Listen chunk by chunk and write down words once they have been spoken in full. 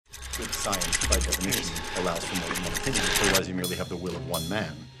Since science, by definition, allows for more than one opinion, otherwise you merely have the will of one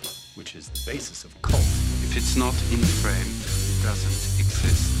man, which is the basis of cult. If it's not in the frame, it doesn't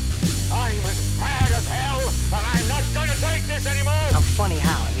exist. I'm as mad as hell, and I'm not gonna take this anymore! I'm funny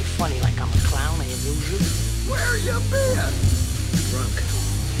how? I mean funny like I'm a clown and amuse you? Where you been? Drunk.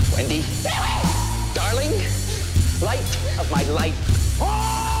 Wendy? Darling? Light of my life.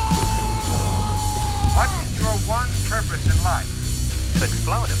 What's your one purpose in life? To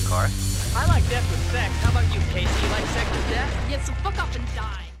explode, of course. I like death with sex. How about you, Casey? You like sex with death? Yeah, so fuck up and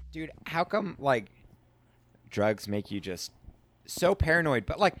die. Dude, how come, like, drugs make you just so paranoid?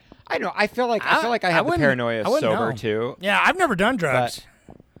 But, like, I don't know. I feel like I have the paranoia sober, too. Yeah, I've never done drugs.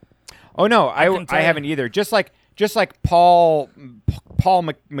 Oh, no, I haven't either. Just like Paul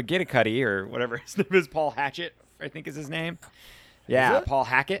McGillicuddy, or whatever his name is, Paul Hatchett, I think is his name. Yeah, Paul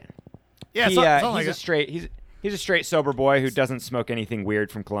Hackett. Yeah, he's a straight sober boy who doesn't smoke anything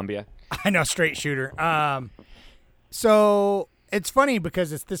weird from Colombia. I know, straight shooter. So it's funny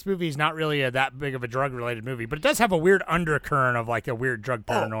because this movie is not really that big of a drug-related movie, but it does have a weird undercurrent of like a weird drug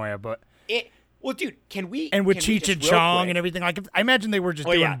paranoia. Well, dude, can we? And with can we Cheech and just real Chong quick- and everything, like I imagine they were just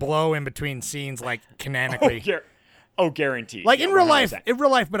doing blow in between scenes, like canonically. Guaranteed. Like Yeah, in real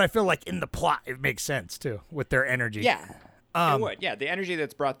life, but I feel like in the plot it makes sense too with their energy. Yeah, it would. Yeah, the energy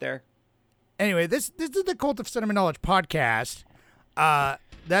that's brought there. Anyway, this is the Cult of Cinema Knowledge podcast.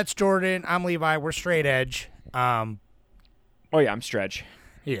 That's Jordan. I'm Levi. We're straight edge. Oh yeah, I'm Stretch.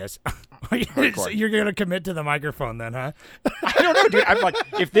 Yes. So you're gonna commit to the microphone then, huh? I don't know, dude. I'm like,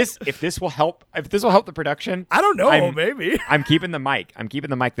 if this will help the production. I don't know. Maybe I'm keeping the mic. I'm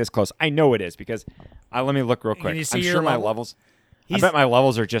keeping the mic this close. I know it is because let me look real quick. Can you see I'm your sure my level? levels. I bet my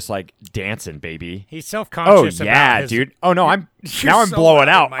levels are just like dancing, baby. He's self-conscious. Oh yeah, about his, dude. Oh no, I'm so blowing loud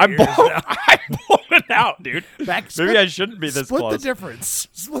out. in my I'm ears now. blowing out, dude. Maybe I shouldn't be this split close. the difference.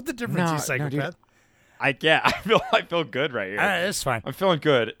 Split the difference, you psychopath. I feel good right here. It's fine. I'm feeling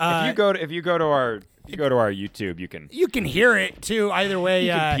good. If you go to our YouTube, you can hear it too. Either way,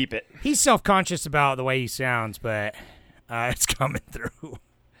 you can peep it. He's self-conscious about the way he sounds, but it's coming through.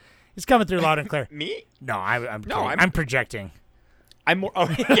 It's coming through loud and clear. Me? No, I'm projecting. I'm more. Oh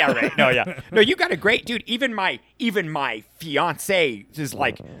yeah, right. No, yeah. No, you got a great dude. Even my fiance is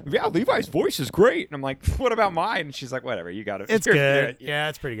like, yeah, Levi's voice is great, and I'm like, what about mine? And she's like, whatever, you got it. It's good. Yeah,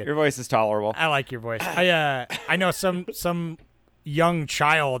 it's pretty good. Your voice is tolerable. I like your voice. I know some young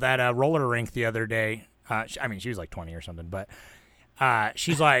child at a roller rink the other day. She was like 20 or something, but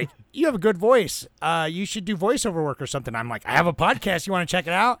she's like, you have a good voice. You should do voiceover work or something. I'm like, I have a podcast. You want to check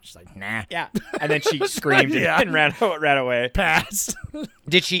it out? She's like, nah. Yeah. And then she screamed and ran away. Pass.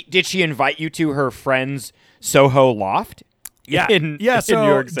 Did she invite you to her friend's Soho loft? Yeah. In New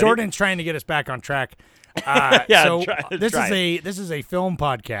York City? Jordan's trying to get us back on track. This is a film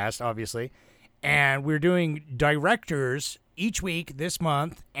podcast, obviously, and we're doing directors each week this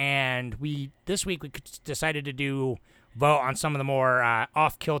month, and this week we decided to vote on some of the more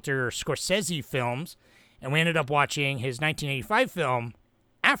off-kilter Scorsese films, and we ended up watching his 1985 film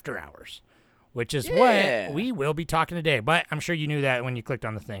After Hours, which is what we will be talking today. But I'm sure you knew that when you clicked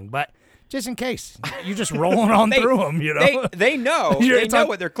on the thing. But just in case, you're just rolling on through them, you know? They know. They know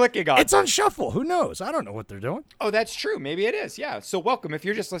what they're clicking on. It's on shuffle. Who knows? I don't know what they're doing. Oh, that's true. Maybe it is. Yeah. So welcome. If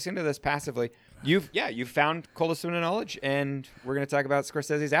you're just listening to this passively, you've found Cult of Cinema Knowledge, and we're going to talk about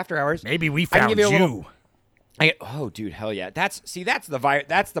Scorsese's After Hours. Maybe we found you. Oh, dude, hell yeah! That's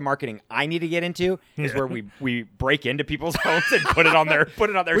the marketing I need to get into is where we break into people's homes and put it on their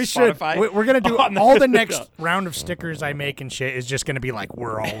Spotify. We're gonna do all the next round of stickers I make and shit is just gonna be like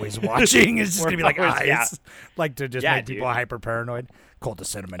we're always watching. It's just gonna be like eyes, yeah. like to just make people hyper paranoid. Cult of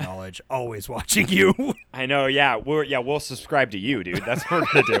Cinema Knowledge, always watching you. I know, yeah. We'll subscribe to you, dude. That's what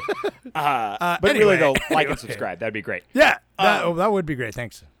we're gonna do. But anyway, really though, like and subscribe. That'd be great. Yeah, that would be great.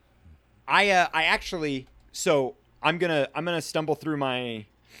 Thanks. I actually. So I'm gonna stumble through my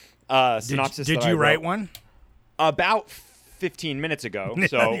synopsis. Did you write one? About 15 minutes ago.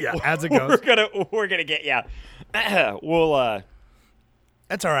 So yeah, as it goes, we're gonna get we'll.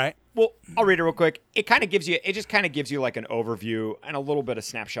 That's all right. Well, I'll read it real quick. It just kind of gives you like an overview and a little bit of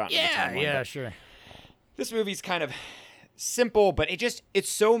snapshot. Yeah, sure. This movie's kind of simple, but it's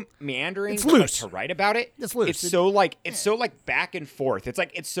so meandering. It's loose to write about it. It's loose. It's so back and forth.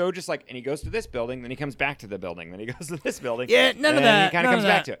 It's so just like, and he goes to this building, then he comes back to the building, then he goes to this building. Yeah, none of that. He kind of comes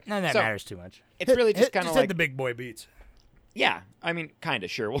back to it. None of that matters too much. It's really just kind of like the big boy beats. Yeah, I mean, kind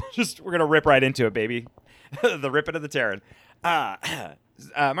of, sure. We're gonna rip right into it, baby. The ripping of the Terran. Martin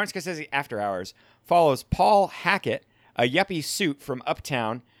Scorsese After Hours follows Paul Hackett, a yuppie suit from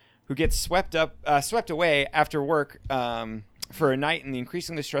uptown, who gets swept away after work for a night in the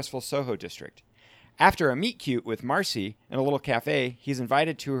increasingly stressful Soho district. After a meet-cute with Marcy in a little cafe, he's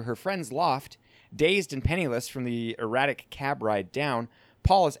invited to her friend's loft. Dazed and penniless from the erratic cab ride down,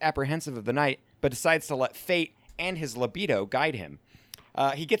 Paul is apprehensive of the night, but decides to let fate and his libido guide him.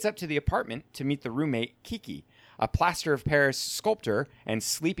 He gets up to the apartment to meet the roommate, Kiki, a plaster of Paris sculptor and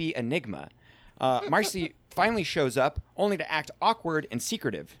sleepy enigma. Marcy finally shows up, only to act awkward and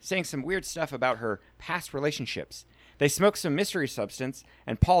secretive, saying some weird stuff about her past relationships. They smoke some mystery substance,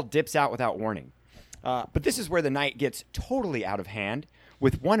 and Paul dips out without warning. But this is where the night gets totally out of hand,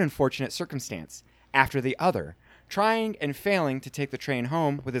 with one unfortunate circumstance after the other. Trying and failing to take the train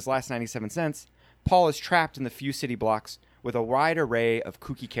home with his last 97 cents, Paul is trapped in the few city blocks with a wide array of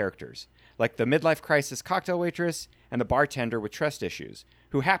kooky characters, like the midlife crisis cocktail waitress and the bartender with trust issues,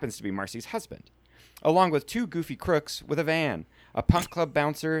 who happens to be Marcy's husband, along with two goofy crooks with a van, a punk club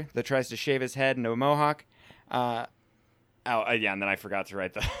bouncer that tries to shave his head into a mohawk. And then I forgot to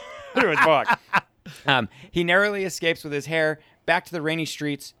write the mohawk. He narrowly escapes with his hair back to the rainy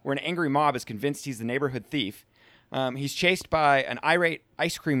streets, where an angry mob is convinced he's the neighborhood thief. He's chased by an irate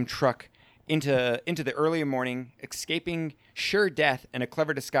ice cream truck into the early morning, escaping sure death in a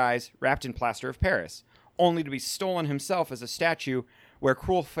clever disguise wrapped in plaster of Paris, only to be stolen himself as a statue, where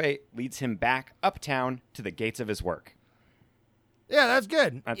cruel fate leads him back uptown to the gates of his work. Yeah, that's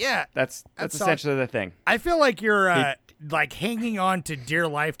good. That's essentially the thing. I feel like you're like hanging on to dear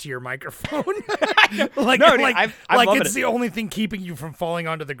life to your microphone. like it's the only thing keeping you from falling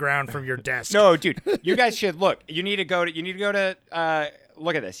onto the ground from your desk. No, dude, you guys should look. You need to go to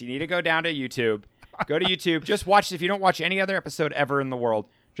look at this. You need to go down to YouTube. Go to YouTube. Just watch. If you don't watch any other episode ever in the world,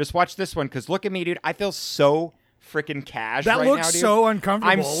 just watch this one. Because look at me, dude. I feel so freaking cash that right looks now, dude. so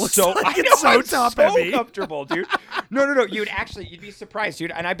uncomfortable. I'm so top heavy. Comfortable, dude. No. You'd be surprised,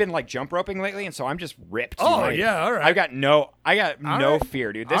 dude. And I've been like jump roping lately, and so I'm just ripped. Oh yeah, all right. I got no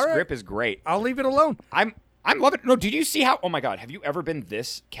fear, dude. This grip is great. I'll leave it alone. I'm loving it. No, did you see how? Oh my god, have you ever been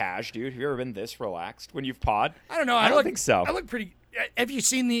this cash, dude? Have you ever been this relaxed when you've pod? I don't know. I don't think so. I look pretty. Have you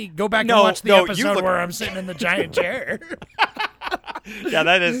seen the? Go back and watch the episode where I'm sitting in the giant chair.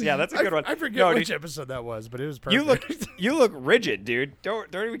 That's a good one. I forget which episode that was, but it was perfect. You look rigid, dude. Don't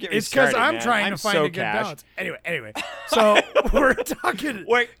even get me It's started. because I'm man. trying to find so a good cash. balance. Anyway, so we're talking.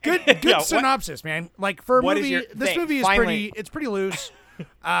 Good synopsis, man. Like for a movie, this movie is pretty loose.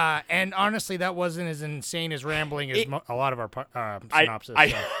 And honestly, that wasn't as insane as rambling as a lot of our synopsis.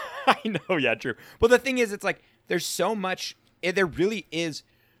 I know, yeah, true. But the thing is, it's like there's so much. There really is,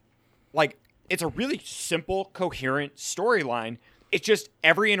 like, it's a really simple, coherent storyline. It's just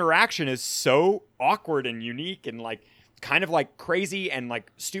every interaction is so awkward and unique and like kind of like crazy and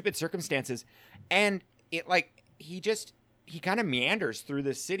like stupid circumstances. And it like he kind of meanders through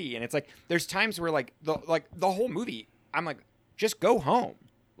this city, and it's like there's times where like the whole movie I'm like, just go home.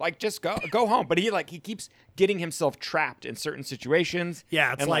 Like, just go home. But he keeps getting himself trapped in certain situations.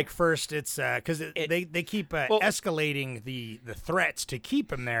 Yeah, it's like first it's because they keep escalating the threats to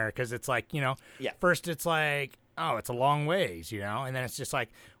keep him there, because it's like, first it's like, oh, it's a long ways, and then it's just like,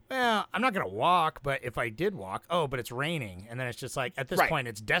 well, I'm not going to walk, but if I did walk, but it's raining. And then it's just like, at this point,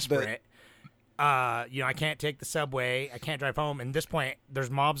 it's desperate. I can't take the subway. I can't drive home. And at this point,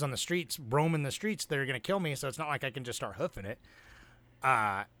 there's mobs on the streets, roaming the streets. They're going to kill me, so it's not like I can just start hoofing it.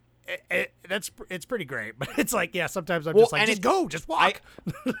 It's pretty great, but it's like, yeah, sometimes I'm just like, just walk.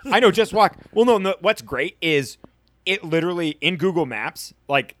 I know, just walk. Well, no, what's great is it literally in Google Maps,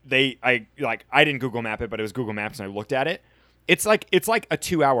 like I didn't Google Map it, but it was Google Maps and I looked at it. It's like a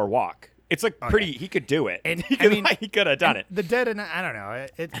 2-hour walk. It's like pretty. He could do it, and he could have done it. The dead and I don't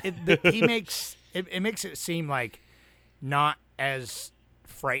know. He makes it makes it seem like not as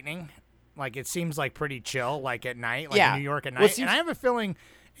frightening. Like it seems like pretty chill, like at night, like in New York at night. And I have a feeling,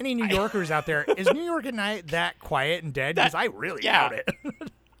 any New Yorkers out there, is New York at night that quiet and dead? Because I really doubt it.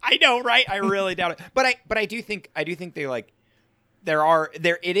 I know, right? I really doubt it. But I do think they like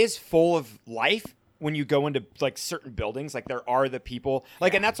it is full of life when you go into like certain buildings. Like there are the people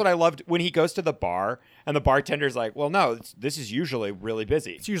like, and that's what I loved when he goes to the bar and the bartender's like, well, no, this is usually really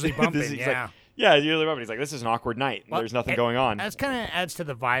busy. It's usually bumping. Yeah, it's usually bumping. He's like, this is an awkward night. Well, there's nothing going on. That kind of adds to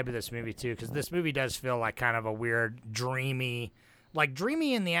the vibe of this movie too, because this movie does feel like kind of a weird, dreamy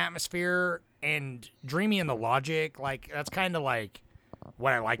in the atmosphere and dreamy in the logic. Like that's kind of like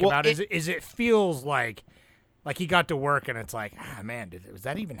what I like about it is it feels like he got to work and it's like, man, was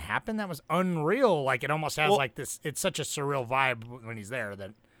that even happen? That was unreal. Like it almost has like this. It's such a surreal vibe when he's there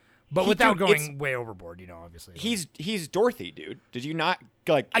that. But without going way overboard, obviously. He's Dorothy, dude. Did you not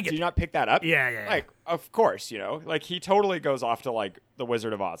did you not pick that up? Yeah. Like, of course, like he totally goes off to like the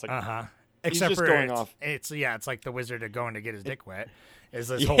Wizard of Oz. Like, Except just for going off. It's like the wizard going to get his dick wet. Is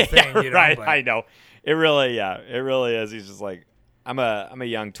this whole thing, you know? Right, but- I know. It really is. He's just like, I'm a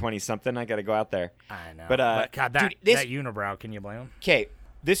young 20-something. I got to go out there. I know. But, God, that dude, that unibrow, can you blame him? Okay,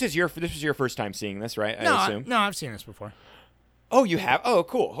 this was your first time seeing this, right? I assume. No, I've seen this before. Oh, you have? Oh,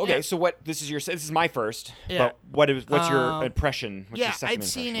 cool. Okay, Yeah. so this is my first. Yeah. But what's your impression? What's your second I'd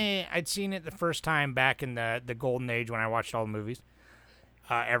seen impression? it. I'd seen it the first time back in the golden age when I watched all the movies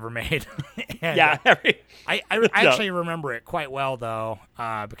ever made. And, Yeah. I actually remember it quite well though,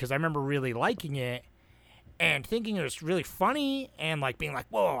 because I remember really liking it and thinking it was really funny and like being like,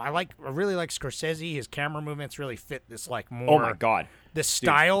 whoa, I really like Scorsese. His camera movements really fit this like more. Oh my god. This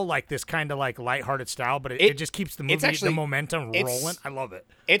style, like this kind of like lighthearted style, but it just keeps the movie, actually- the momentum it's- rolling. I love it.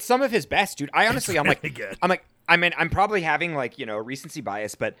 It's some of his best, dude. I honestly, I'm like, really good. I'm probably having like, recency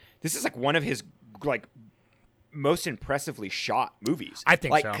bias, but this is like one of his like most impressively shot movies. I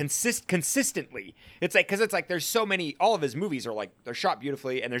think like so. Consistently. It's like, cause it's like, there's so many, all of his movies are like, they're shot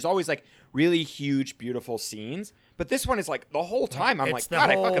beautifully and there's always like really huge, beautiful scenes. But this one is like the whole time I'm It's like, the God,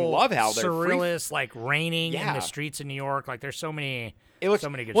 I whole fucking love how they're free. surrealist, like raining in Yeah. the streets of New York. Like there's so many. It looks so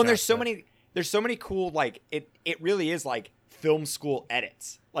many good. well. shots, There's so many cool like it really is like film school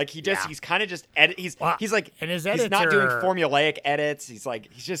edits. Like he's kind of just edit. He's like and his he's edits not doing are- formulaic edits. He's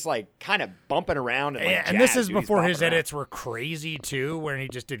just like kind of bumping around and like Yeah, and this jazz, is dude. He's before his bopping around. edits were crazy too, where he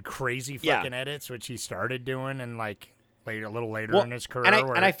just did crazy Yeah. fucking edits, which he started doing and like a little later Well, in his career.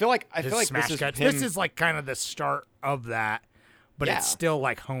 and I feel like his this smash is cuts. him. This is like kind of the start of that, but Yeah. it's still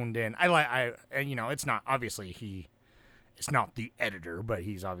like honed in. It's not obviously it's not the editor, but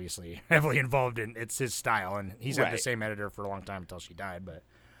he's obviously heavily involved in it's his style, and he's had the Right. same editor for a long time until she died. But,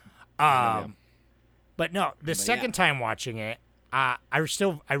 yeah. but no, the second time watching it, I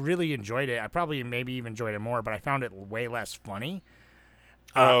really enjoyed it. I probably maybe even enjoyed it more, but I found it way less funny.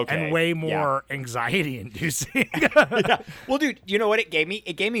 Okay. And way Yeah. more anxiety inducing. Yeah. Well, dude, you know what it gave me?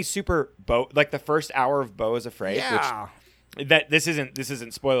 It gave me super Bo, like the first hour of Beau is Afraid, Yeah. which that this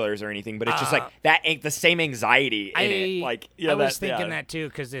isn't spoilers or anything, but it's just like that ain't the same anxiety in it. Like, I was thinking that too,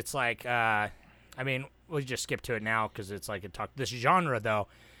 because it's like, we'll just skip to it now because it's like this genre though.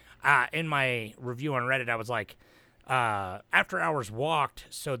 In my review on Reddit, I was like, After Hours walked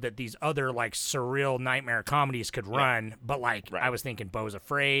so that these other like surreal nightmare comedies could run, but like I was thinking Beau's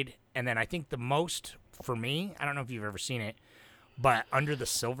Afraid, and then I think the most for me, I don't know if you've ever seen it, but Under the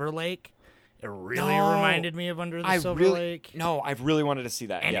Silver Lake, it really reminded me of Under the Silver Lake. No, I've really wanted to see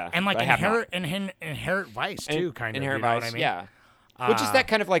that. And, yeah, and like but I have not. Inherent Vice too, kind of. Inherent you know Vice, what I mean? yeah. Which is that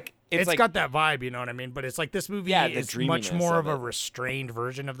kind of like It's like, got that vibe, you know what I mean? But it's like this movie Yeah, the is much dreaminess more of of a it. restrained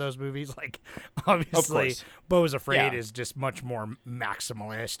version of those movies. Like, obviously, course. Beau's Afraid Yeah. is just much more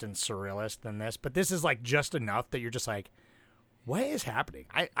maximalist and surrealist than this. But this is like just enough that you're just like, what is happening?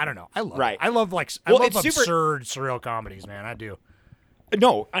 I don't know. I love Right. it. I love like Well, I love it's super- absurd surreal comedies, man. I do.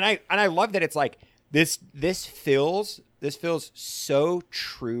 No, and I love that it's like this feels so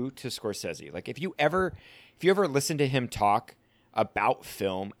true to Scorsese. Like if you ever listen to him talk about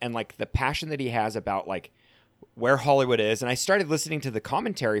film and like the passion that he has about like where Hollywood is, and I started listening to the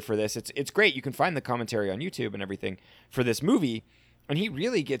commentary for this. It's great. You can find the commentary on YouTube and everything for this movie, and he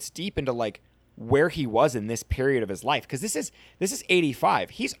really gets deep into like where he was in this period of his life, because this is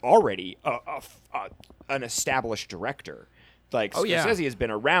 85. He's already an established director. Like Scorsese has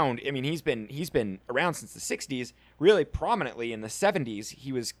been around. I mean, he's been around since the 60s, really prominently in the 70s.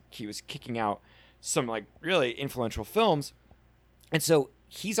 He was kicking out some like really influential films. And so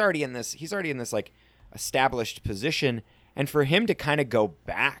he's already in this like established position, and for him to kind of go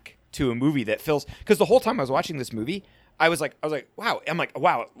back to a movie that feels, because the whole time I was watching this movie, I was like, wow, it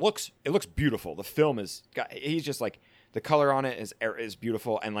looks beautiful. The film he's just like, the color on it is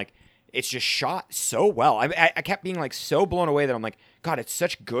beautiful, and like it's just shot so well. I kept being like so blown away that I'm like, God, it's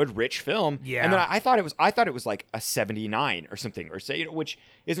such good, rich film. Yeah. And then I thought it was like a 79 or something, or say, which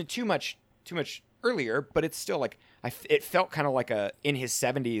isn't too much earlier, but it's still like it felt kind of like a in his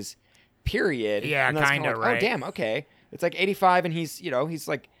 70s period. Yeah, and I was kinda, like, right. Oh damn, okay. It's like 85, and he's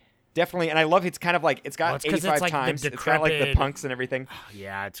like definitely, and I love it's kind of like it's got 'cause it's 85 like the times. It's got like the decrepit- punks and everything.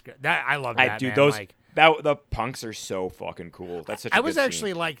 Yeah, it's good. I love that. Dude, man. those Like, the punks are so fucking cool. That's such. I a was good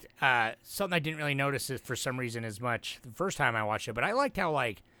actually scene. like something I didn't really notice it for some reason as much the first time I watched it, but I liked how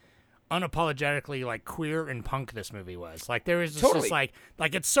like unapologetically like queer and punk this movie was. Like there was just Totally. this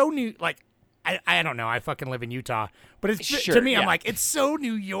like it's so new. Like I don't know. I fucking live in Utah, but it's Sure, to me I'm yeah. like it's so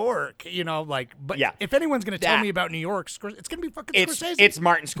New York, you know. Like, but Yeah. if anyone's gonna tell That- me about New York, it's gonna be fucking It's Scorsese.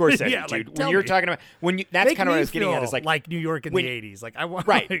 Martin Scorsese, Yeah, dude. like, when tell you're me. talking about that's Make kind of what me I was getting at. feel Is like New York in when- the '80s. Like I want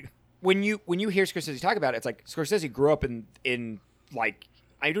right when you hear Scorsese talk about it, it's like Scorsese grew up in like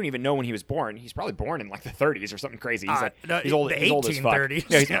I don't even know when he was born. He's probably born in like the 30s or something crazy. He's like no, he's old. The He's old as fuck.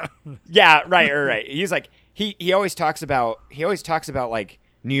 1830s. Yeah, yeah, right. He's like he always talks about like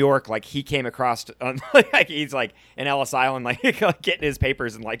New York, like he came across on like he's like in Ellis Island, like getting his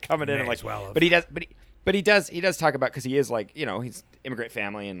papers and like coming in and like. Well but he does talk about, because he is like, you know, he's immigrant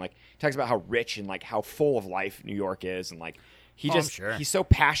family, and like talks about how rich and like how full of life New York is, and like he's so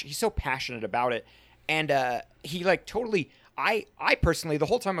passionate about it, and he like totally. I personally, the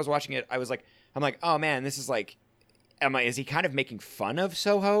whole time I was watching it, I'm like, oh man, this is like, is he kind of making fun of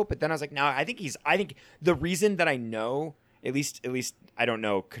Soho? But then I was like, no, I think the reason that I know, at least I don't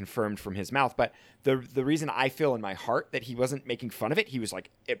know confirmed from his mouth, but the reason I feel in my heart that he wasn't making fun of it, he was like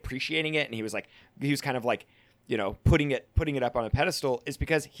appreciating it, and he was kind of like, you know, putting it up on a pedestal, is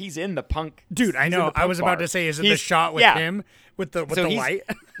because he's in the punk. Dude, I know. I was about to say, is it the shot with him with the light?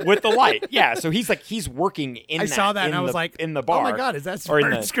 With the light, yeah. So he's working in. I saw that and I was like, in the bar. Oh my god, is that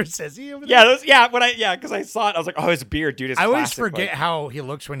Scorsese over there? Yeah, because I saw it, I was like, oh, his beard, dude. I always forget how he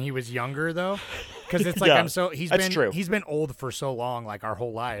looks when he was younger, though, because it's like he's been old for so long, like our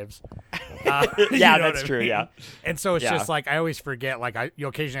whole lives. Yeah, that's true. Yeah, and so it's just like I always forget. Like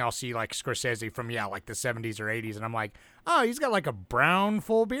occasionally I'll see like Scorsese from like the 70s or 80s, and I'm like, oh, he's got like a brown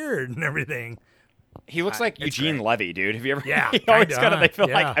full beard and everything. He looks like Eugene Levy, dude. Have you ever? Yeah,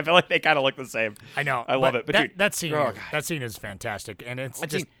 I feel like they kind of look the same. I know. I love it. But that scene is fantastic, and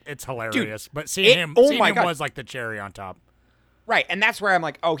it's hilarious. Dude, but seeing him was like the cherry on top. Right, and that's where I'm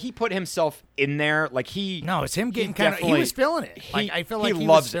like, oh, he put himself in there, like he. No, it's him getting kind of. He was feeling it. I feel like he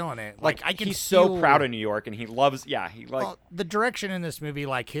was feeling it. Like I can. He's so proud of New York, and he loves. Yeah, the direction in this movie,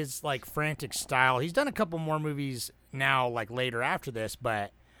 like his like frantic style. He's done a couple more movies now, like later after this,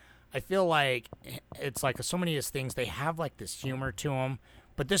 but I feel like it's like so many of his things. They have like this humor to them.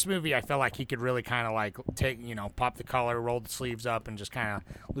 But this movie, I felt like he could really kind of like take, you know, pop the collar, roll the sleeves up, and just kind of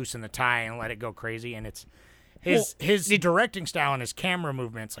loosen the tie and let it go crazy. And it's. His directing style and his camera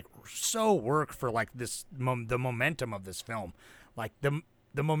movements like so work for like this the momentum of this film. Like the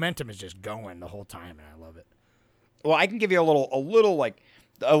momentum is just going the whole time, and I love it. Well, I can give you a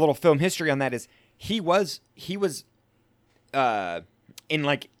little film history on that. Is he was in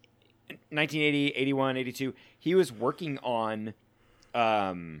like 1980, 81, 82, he was working on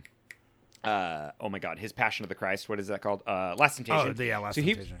oh my god, his Passion of the Christ, what is that called? Last Temptation. Oh, yeah, Last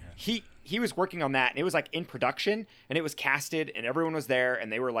Temptation. He was working on that, and it was like in production, and it was casted, and everyone was there,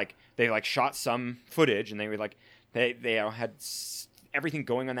 and they shot some footage, and they were like they had everything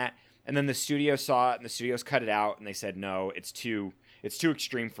going on that, and then the studio saw it, and the studios cut it out, and they said no, it's too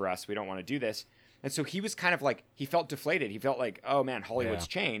extreme for us, we don't want to do this. And so he was kind of like, he felt deflated, he felt like, oh man, Hollywood's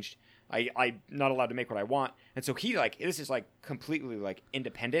changed, I'm not allowed to make what I want, and so he like, this is like completely like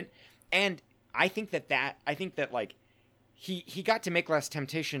independent. And I think that like he got to make Last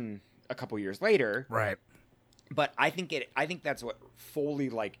Temptation a couple years later, right? But I think that's what fully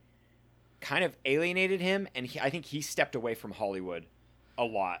like kind of alienated him, and I think he stepped away from Hollywood a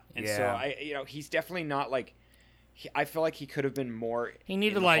lot. And so he's definitely not like. I feel like he could have been more. He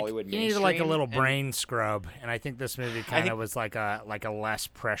needed like a little brain scrub, and I think this movie kind of was like a less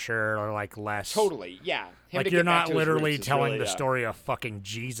pressure or like less. Totally, yeah. Like you're not literally telling the story of fucking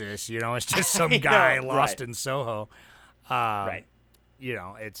Jesus, you know. It's just some guy lost in Soho. Right. You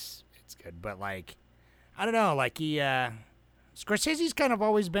know, it's good, but like, I don't know, like Scorsese's kind of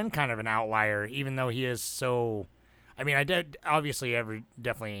always been kind of an outlier, even though he is so. I mean,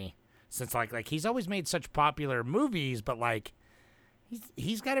 definitely. Since like he's always made such popular movies, but like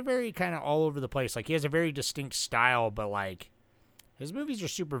he's got a very kind of all over the place. Like he has a very distinct style, but like his movies are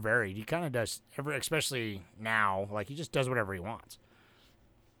super varied. He kind of does especially now. Like he just does whatever he wants.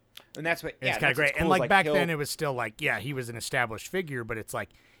 And that's what it's kind of great. Cool. And like back then, it was still like he was an established figure, but it's like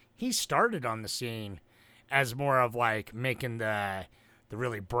he started on the scene as more of like making the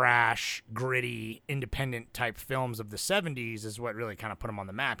really brash, gritty, independent type films of the 70s is what really kind of put him on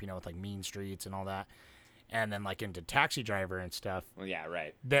the map, you know, with like Mean Streets and all that. And then like into Taxi Driver and stuff. Well, yeah,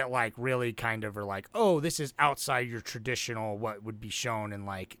 right. That like really kind of are like, oh, this is outside your traditional, what would be shown in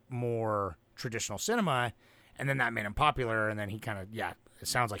like more traditional cinema. And then that made him popular. And then he kind of, it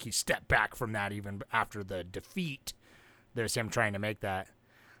sounds like he stepped back from that even after the defeat. There's him trying to make that.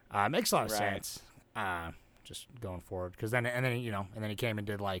 Makes a lot of sense. Just going forward, because then he came and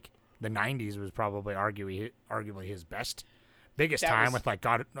did like the 90s was probably arguably his biggest time with like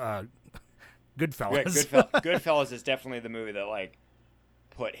Goodfellas. Goodfellas is definitely the movie that like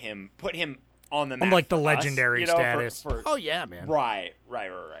put him on the map, like the legendary status. Oh yeah, man. Right.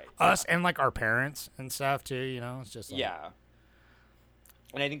 Us and like our parents and stuff too. You know, it's just like,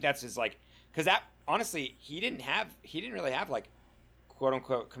 And I think that's just like, because that honestly he didn't really have like quote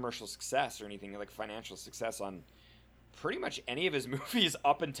unquote commercial success or anything like financial success on pretty much any of his movies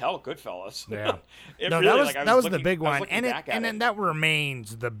up until Goodfellas. Yeah. It No, really, that was the big I was one, looking and back at then that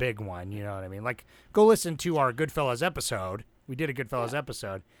remains the big one. You know what I mean? Like, go listen to our Goodfellas episode. We did a Goodfellas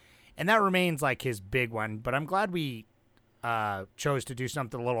episode, and that remains like his big one. But I'm glad we chose to do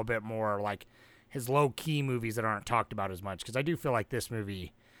something a little bit more like his low key movies that aren't talked about as much, because I do feel like this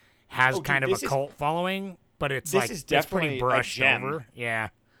movie has kind of a cult following, but it's like is it's pretty definitely a brushed gem. over. Yeah.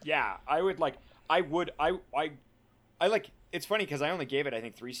 Yeah, I like. It's funny because I only gave it I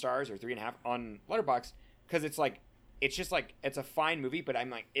think 3 stars or 3.5 on Letterboxd because it's like it's just like it's a fine movie, but I'm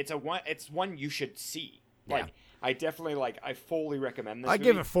like it's one you should see. Like I definitely like I fully recommend this. I movie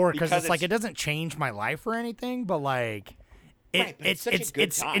give it 4 because it's like it doesn't change my life or anything, but like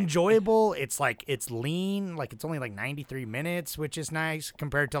it's time. enjoyable. It's like it's lean, like it's only like 93 minutes, which is nice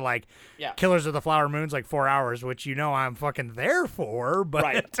compared to like Killers of the Flower Moon's like 4 hours, which I'm fucking there for. But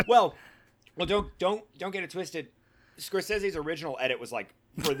right. Well, don't get it twisted. Scorsese's original edit was like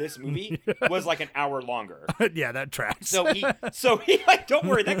for this movie was like an hour longer. Yeah, that tracks. So he like don't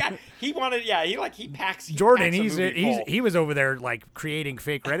worry, that guy he packs Jordan, packs a movie full. he was over there like creating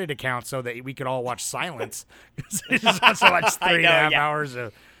fake Reddit accounts so that we could all watch Silence. He just wants to watch 3.5 hours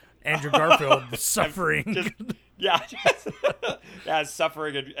of Andrew Garfield suffering.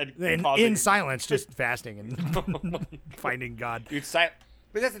 Suffering and in silence, just fasting and finding God. Dude, but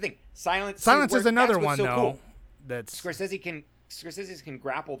that's the thing. Silence is another one so though. Cool. That's Scorsese can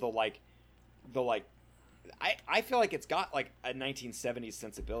grapple the I feel like it's got like a 1970s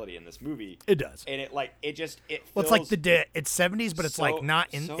sensibility in this movie. It does, and it feels, well, it's like it's 70s, but it's like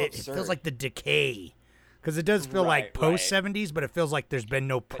not in. It feels like the decay, because it does feel like post 70s, but it feels like there's been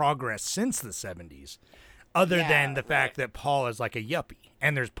no progress since the 70s, other than the fact that Paul is like a yuppie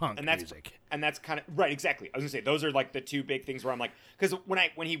and there's punk music. And that's kind of right, exactly. I was gonna say those are like the two big things where I'm like, because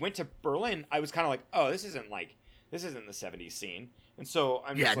when he went to Berlin, I was kind of like, oh, this isn't the 70s scene. And so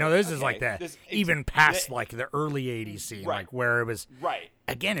I'm just this is like that. Even past like the early 80s scene, like where it was. Right.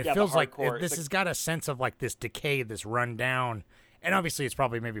 Again, it feels like this has got a sense of like this decay, this rundown. And obviously, it's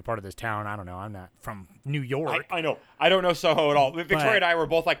probably maybe part of this town. I don't know. I'm not from New York. I know. I don't know Soho at all. Victoria and I were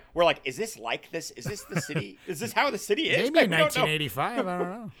both like, is this like this? Is this the city? Is this how the city is? Maybe in 1985. I don't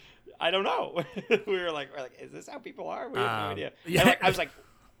know. I don't know. we were like, is this how people are? We have no idea. Yeah. I was like,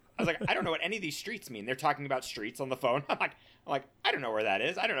 I don't know what any of these streets mean. They're talking about streets on the phone. I'm like, I don't know where that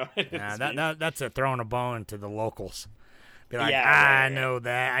is. I don't know. That's a throwing a bone to the locals. Be like, I know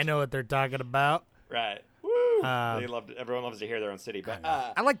that. I know what they're talking about. Right. Woo. Everyone loves to hear their own city. But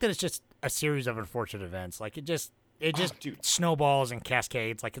I like that it's just a series of unfortunate events. Like it just snowballs and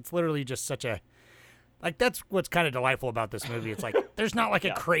cascades. Like it's literally just such a. Like, that's what's kind of delightful about this movie. It's like, there's not like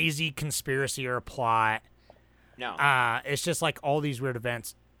a crazy conspiracy or a plot. No. It's just like all these weird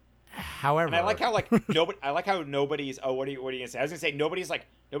events. However. And I like how nobody's, what are you going to say? I was going to say, nobody's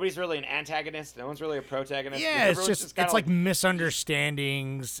really an antagonist. No one's really a protagonist. Yeah, it's like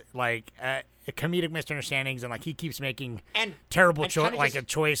misunderstandings, like comedic misunderstandings, and like he keeps making terrible choice, like a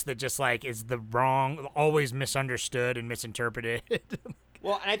choice that just like is the wrong, always misunderstood and misinterpreted.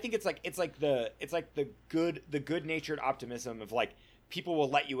 Well, and I think it's like the good-natured optimism of like people will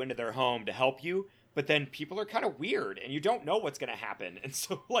let you into their home to help you, but then people are kind of weird and you don't know what's going to happen. And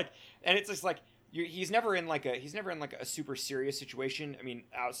so and it's just like he's never in like a super serious situation. I mean,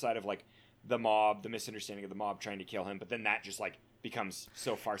 outside of like the mob, the misunderstanding of the mob trying to kill him, but then that just like becomes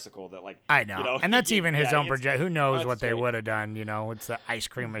so farcical that like I know. And that's even his own project. Who knows what they right. would have done, It's the ice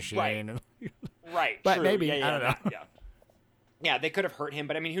cream machine. Right. But true. maybe I don't know. Yeah, they could have hurt him,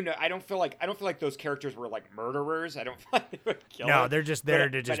 but I mean, who knows? I don't feel like those characters were like murderers. I don't feel like they would kill him. No, they're just there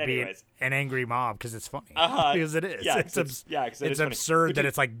to just be an angry mob because it's funny. Because it is. Yeah, it's absurd that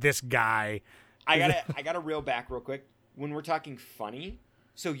it's like this guy. I gotta reel back real quick. When we're talking funny,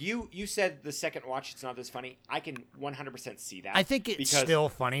 so you said the second watch it's not this funny. I can 100% see that. I think it's still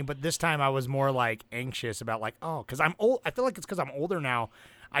funny, but this time I was more like anxious about like, because I'm old. I feel like it's because I'm older now.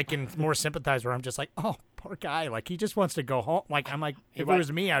 I can more sympathize where I'm just like, oh, poor guy. Like, he just wants to go home. Like, I'm like, if it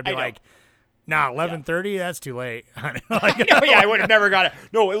was me, I'd be like, nah, 11:30, that's too late. I would have never got it.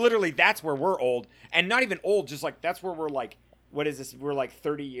 No, literally, that's where we're old. And not even old, just like, that's where we're like, what is this? We're like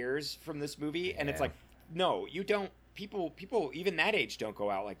 30 years from this movie. And it's like, no, you don't. People even that age don't go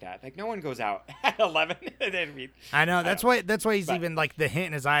out like that. Like, no one goes out at 11. I know. That's why he's even like the hint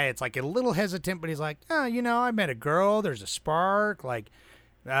in his eye. It's like a little hesitant, but he's like, oh, I met a girl. There's a spark. Like,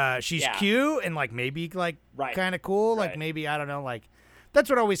 she's cute and like maybe like kind of cool. Like maybe, I don't know, like that's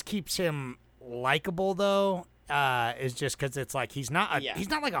what always keeps him likable though. is just because it's like he's not Yeah. he's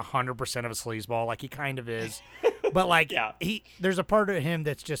not like 100% of a sleazeball, like he kind of is, but like Yeah. there's a part of him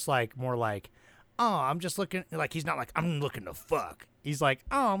that's just like more like, oh, I'm just looking, like he's not like I'm looking to fuck. He's like,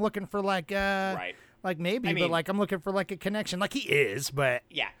 oh, I'm looking for like Right. like maybe, I but mean- like I'm looking for like a connection, like he is, but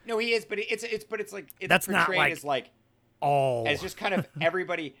Yeah. No, he is, but it's like it's That's not portrayed like- as like all as just kind of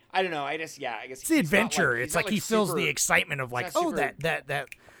everybody. I don't know. I guess it's the adventure. It's like he feels the excitement. excitement of like, not oh, super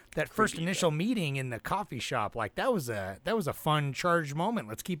that first creepy, initial meeting in the coffee shop, like that was a fun charged moment.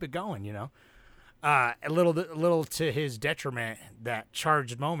 Let's keep it going, you know. A little to his detriment, that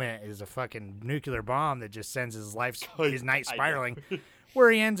charged moment is a fucking nuclear bomb that just sends his night I know. spiraling,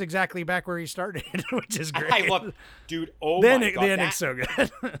 where he ends exactly back where he started, which is great. I love, dude. Oh the my god, the ending's so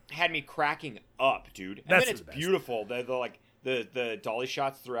good. had me cracking up, dude. And That's then it's the best. beautiful. The like the dolly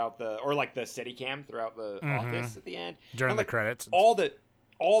shots throughout or like the Steadicam throughout the office at the end During And, the like, credits.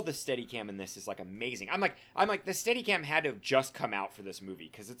 All the Steadicam in this is like amazing. I'm like the Steadicam had to have just come out for this movie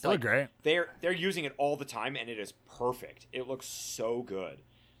because it's They like look great. they're using it all the time and it is perfect. It looks so good.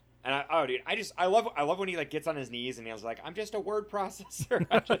 And I love when he like gets on his knees and he's like, I'm just a word processor.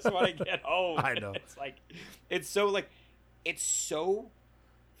 I just want to get home. I know. It's like it's so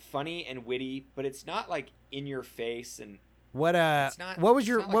funny and witty, but it's not like in your face and What It's not- what was it's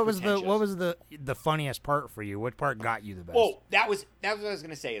your not, like, what was the pretentious. what was the funniest part for you? What part got you the best? well, that was what I was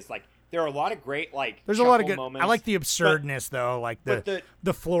gonna say. Is like there are a lot of great like There's a lot of chuckle good. moments. I like the absurdness though, like but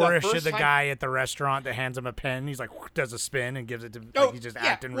the flourish first of the time- guy at the restaurant that hands him a pen. He's like does a spin and gives it to. Oh, Like, he's just yeah,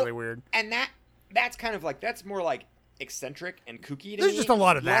 acting really well, weird. And that's kind of like that's more like eccentric and kooky to There's me. just a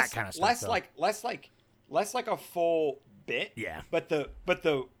lot of that Less- kind of stuff, Less though. less like a full bit. Yeah. But the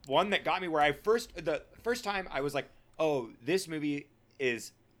one that got me where the first time I was like, oh, this movie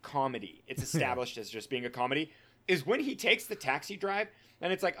is comedy. It's established as just being a comedy. Is when he takes the taxi drive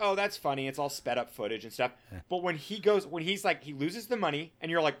and it's like, oh, that's funny. It's all sped up footage and stuff. But when he's like, he loses the money and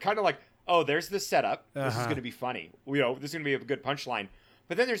you're like, kind of like, oh, there's the setup. This is going to be funny. You know, this is going to be a good punchline.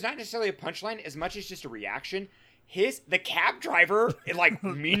 But then there's not necessarily a punchline as much as just a reaction. The cab driver, like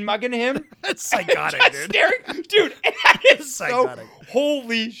mean mugging him. That's psychotic, Just dude. staring, dude. And that is so Psychotic.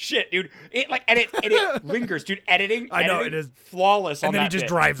 holy shit, dude. It like and it lingers, dude. Editing, I know, editing, it is. flawless. And on then he that just bit.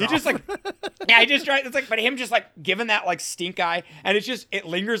 drives He off. just like, yeah, he just drives. It's like, but him just like giving that like stink eye, and it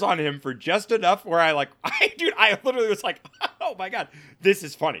lingers on him for just enough where I literally was like, oh my god, this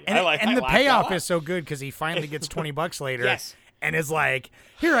is funny. And, I like, and I the laughed out payoff loud. is so good because he finally gets $20 later. Yes. And is like,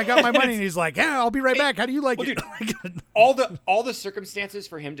 here, I got my money. And he's like, yeah, I'll be right back. How do you like Well, it? dude, all the circumstances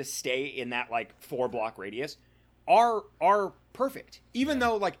for him to stay in that like 4-block radius are perfect. Even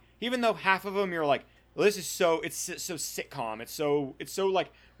though half of them you're like, well, this is so sitcom. It's so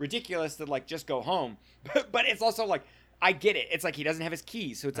like ridiculous that like just go home. But it's also like I get it. It's like he doesn't have his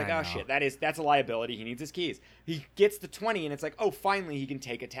keys, so it's like, I oh know. shit, that's a liability. He needs his keys. He gets the 20, and it's like, oh, finally he can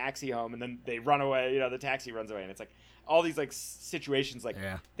take a taxi home, and then they run away. You know, the taxi runs away, and it's like all these like situations like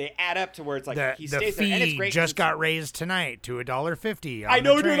Yeah. they add up to where it's like he the stays there, and it's fee great. 'cause just it's- got raised tonight to $1.50. I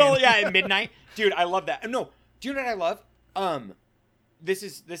know, dude. At midnight, dude. I love that. No, do you know what I love? This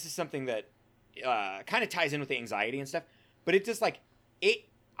is something that kind of ties in with the anxiety and stuff, but it just like it.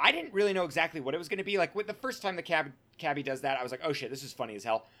 I didn't really know exactly what it was going to be. Like with the first time the cabbie does that, I was like, oh shit, this is funny as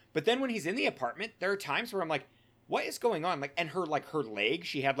hell. But then when he's in the apartment, there are times where I'm like, what is going on? Like, and her leg,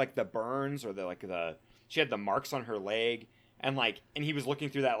 she had like the burns or she had the marks on her leg. And he was looking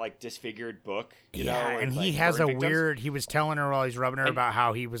through that like disfigured book, you know. And like, he has a burn victims. he was telling her while he's rubbing her about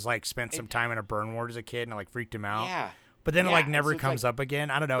how he was like spent some time in a burn ward as a kid and it like freaked him out. Yeah. But then it Yeah, like and never so it's comes like- up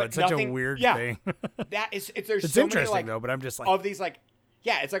again. I don't know. but It's such a nothing- weird yeah. thing. That is, there's It's so interesting many, like, though, but I'm just like, of these like,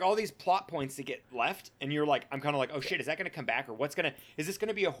 yeah, it's like all these plot points that get left, and you're like, I'm kind of like, oh shit, is that gonna come back, or is this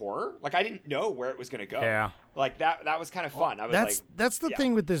gonna be a horror? Like I didn't know where it was gonna go. Yeah. Like that was kind of fun. I was that's the yeah.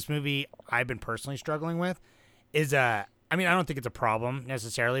 thing with this movie I've been personally struggling with is I mean, I don't think it's a problem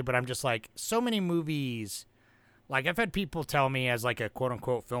necessarily, but I'm just like, so many movies, like I've had people tell me as like a quote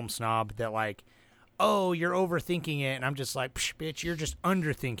unquote film snob that like, oh, you're overthinking it, and I'm just like, psh, bitch, you're just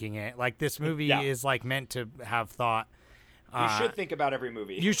underthinking it. Like this movie Yeah. is like meant to have thought. You should think about every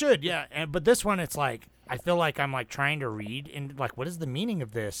movie. You should, yeah. But this one, it's like I feel like I'm like trying to read and like, what is the meaning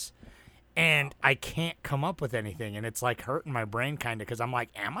of this? And I can't come up with anything, and it's like hurting my brain kind of because I'm like,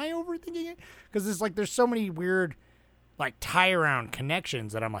 am I overthinking it? Because it's like there's so many weird like tie around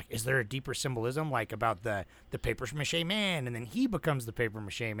connections that I'm like, is there a deeper symbolism like about the paper mache man, and then he becomes the paper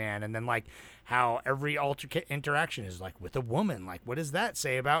mache man, and then like how every interaction is like with a woman, like what does that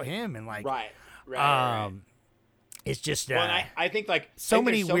say about him? And like right. it's just Well, and I think like so I think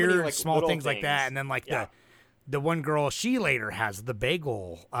many there's weird like, small little things like that, and then like Yeah. the one girl, she later has the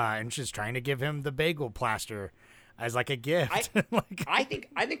bagel, and she's trying to give him the bagel plaster as like a gift. I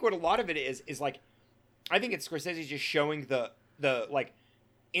think what a lot of it is like, I think it's Scorsese just showing the like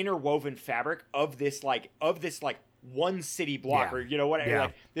interwoven fabric of this one city block, or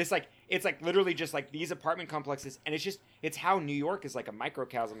like this, like it's like literally just like these apartment complexes, and it's how New York is like a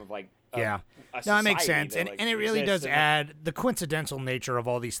microcosm of like no, that makes sense, and it really does add the coincidental nature of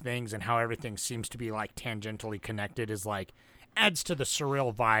all these things, and how everything seems to be like tangentially connected is like adds to the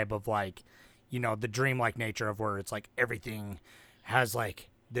surreal vibe of like, the dreamlike nature of where it's like everything has like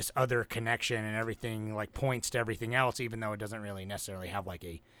this other connection, and everything like points to everything else, even though it doesn't really necessarily have like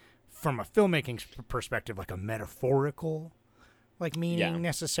from a filmmaking perspective, like a metaphorical like meaning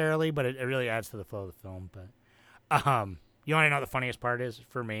necessarily, but it really adds to the flow of the film. But you want to know what the funniest part is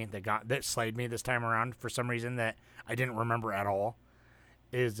for me that slayed me this time around for some reason that I didn't remember at all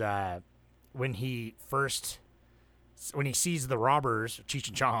is when he sees the robbers, Cheech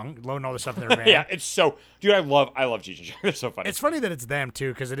and Chong, loading all the stuff in their van. Yeah, it's so, dude, I love Cheech and Chong. They're so funny. It's funny that it's them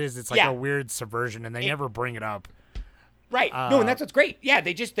too, because it's like a weird subversion, and they never bring it up. Right. No, and that's what's great. Yeah,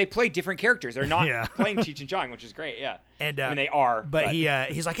 they play different characters. They're not playing Cheech and Chong, which is great. Yeah. And I mean, they are. But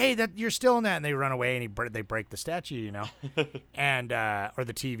he's like, hey, you're still in that, and they run away, and they break the statue, and or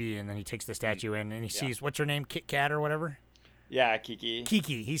the TV, and then he takes the statue in, and he sees, what's her name, Kit Kat or whatever. Yeah, Kiki.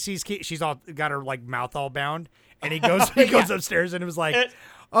 He sees she's all got her like mouth all bound, and he goes upstairs, and it was like.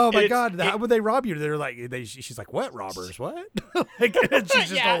 Oh my God! How would they rob you? They're like, she's like, what robbers? What? Like, she's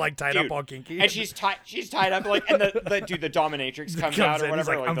just all like tied up, all kinky, and she's tied up like, and the dominatrix comes out or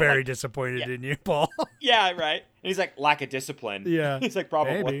whatever. He's like, I'm very disappointed in you, Paul. Yeah, right. And he's like, lack of discipline. Yeah, he's like,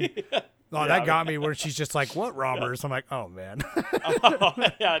 probably. Oh, that got me. Where she's just like, what robbers? I'm like, oh man.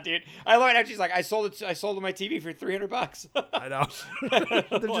 Yeah, dude. I love it. And she's like, I sold my TV for $300. I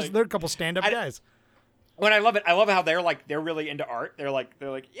know. They're a couple stand-up guys. When I love it how they're really into art. They're like,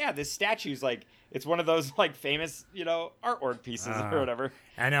 yeah, this statue's like, it's one of those like famous, artwork pieces or whatever.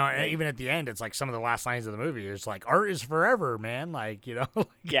 I know. And even at the end, it's like some of the last lines of the movie. It's like, art is forever, man. Like,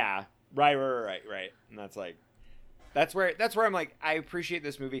 Yeah. Right. And that's where I'm like, I appreciate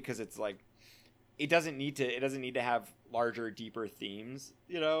this movie because it's like, it doesn't need to have larger, deeper themes,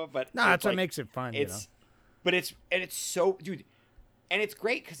 but no, that's what makes it fun. But it's so, dude, and it's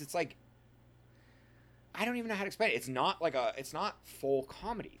great because it's like, I don't even know how to explain it. It's not full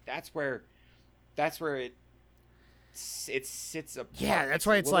comedy. That's where it sits apart. Yeah, that's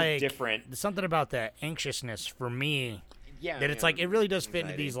why it's like different. There's something about that anxiousness for me. Yeah, that it's like it really does fit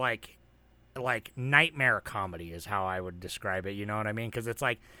into these like nightmare comedy is how I would describe it. You know what I mean? Because it's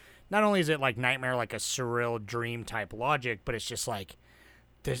like not only is it like nightmare, like a surreal dream type logic, but it's just like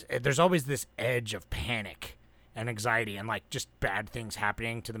there's always this edge of panic and anxiety and like just bad things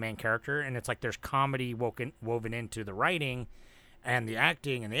happening to the main character, and it's like there's comedy woven into the writing and the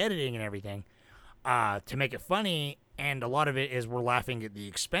acting and the editing and everything to make it funny, and a lot of it is we're laughing at the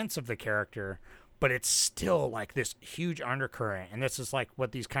expense of the character, but it's still like this huge undercurrent, and this is like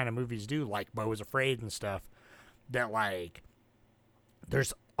what these kind of movies do, like Beau is Afraid and stuff, that like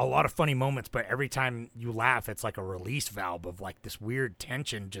there's a lot of funny moments, but every time you laugh, it's like a release valve of like this weird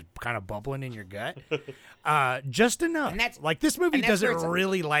tension just kind of bubbling in your gut. Just enough. And like this movie does it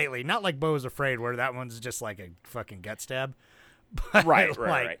really lightly. Not like Beau is Afraid, where that one's just like a fucking gut stab. But right.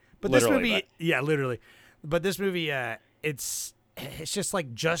 But literally, this movie, literally. But this movie, it's just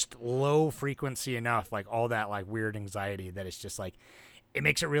like just low frequency enough, like all that like weird anxiety that it's just like, it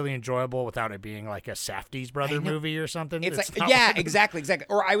makes it really enjoyable without it being like a Safdie's brother movie or something. It's like, exactly.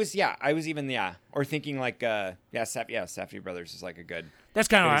 Or I was even or thinking like, Safdie Brothers is like a good. That's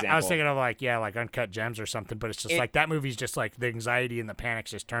kind of, I was thinking of like, like Uncut Gems or something, but it's just like that movie's just like the anxiety and the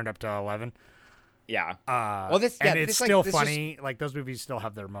panic's just turned up to 11. Yeah. It's still funny. Like those movies still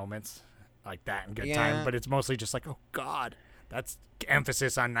have their moments like that and good time, but it's mostly just like, oh God, that's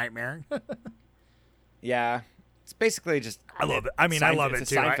emphasis on nightmare. Yeah. It's basically just. I love it. I mean, I love it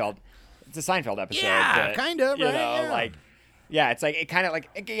too. It's a Seinfeld episode. Yeah, kind of. Right? It's like it kind of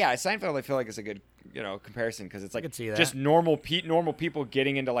like Seinfeld. I feel like is a good comparison because it's like just normal people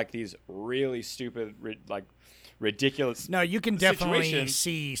getting into like these really stupid like ridiculous. No, you can definitely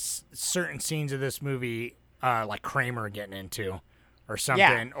see certain scenes of this movie like Kramer getting into. Or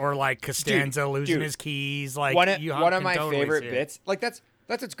something, or like Costanza losing his keys. Like one of my favorite bits. Like that's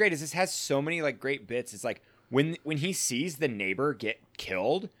what's great is this has so many like great bits. It's like. When he sees the neighbor get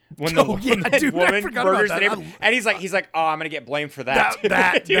killed, when the woman murders the neighbor, and he's like, oh, I'm gonna get blamed for that.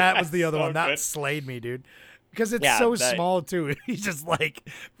 That was the other one that slayed me, dude, because it's so small too. He just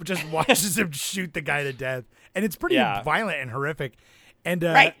watches him shoot the guy to death, and it's pretty violent and horrific. And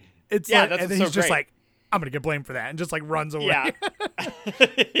it's like, and then he's just like, I'm gonna get blamed for that, and just like runs away. Yeah,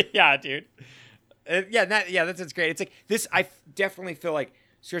 yeah, dude. That's great. It's like this. Definitely feel like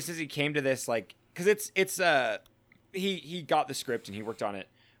Scorsese came to this like because he got the script and he worked on it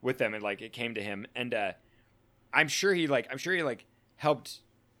with them and like it came to him and I'm sure he helped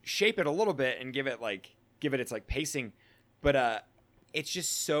shape it a little bit and give it its like pacing, but it's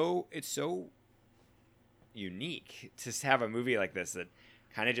so unique to have a movie like this that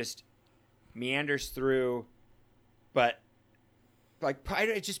kind of just meanders through, but like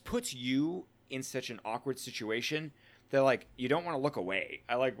it just puts you in such an awkward situation that like you don't want to look away.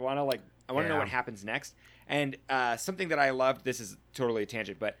 I want to know what happens next. And something that I loved, this is totally a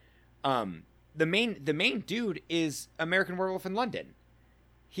tangent, but the main dude is American Werewolf in London.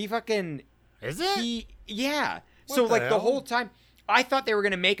 He fucking is it? Yeah. What so the like hell? the whole time I thought they were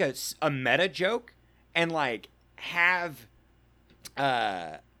gonna make a meta joke and like have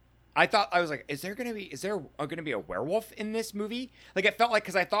I was like, is there gonna be a werewolf in this movie? Like it felt like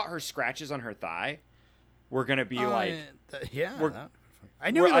because I thought her scratches on her thigh were gonna be I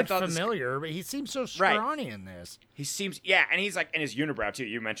knew he I looked thought familiar, but he seems so scrawny in this. He seems and he's like, and his unibrow too.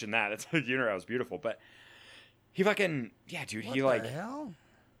 You mentioned that. It's unibrow is beautiful, but he fucking dude. What the hell?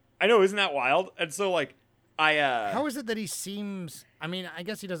 I know, isn't that wild? And so like how is it that he seems? I mean, I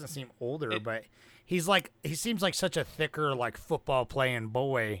guess he doesn't seem older, but he seems like such a thicker like football playing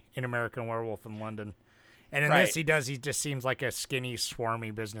boy in American Werewolf in London, and in this he just seems like a skinny,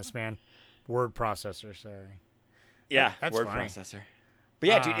 swarmy businessman. Word processor, sorry. Yeah, that's word funny. processor. But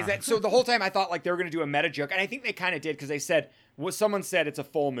yeah, dude, is that so? The whole time I thought like they were gonna do a meta joke, and I think they kind of did because they said someone said it's a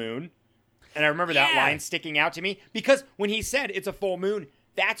full moon, and I remember that line sticking out to me because when he said it's a full moon,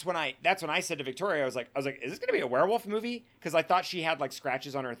 that's when I said to Victoria, I was like, is this gonna be a werewolf movie? Because I thought she had like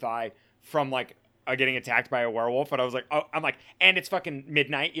scratches on her thigh from like getting attacked by a werewolf, and I was like, oh, I'm like, and it's fucking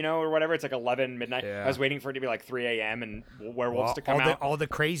midnight, or whatever. It's like 11 midnight. Yeah. I was waiting for it to be like 3 a.m. and werewolves to come out. All the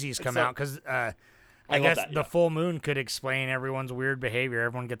crazies come out because. I guess the full moon could explain everyone's weird behavior.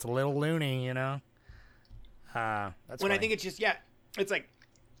 Everyone gets a little loony, That's I funny. think it's just it's like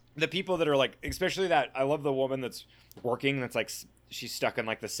the people that are like, especially that I love the woman that's working that's like she's stuck in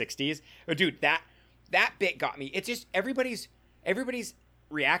like the 60s. Oh, dude, that bit got me. It's just everybody's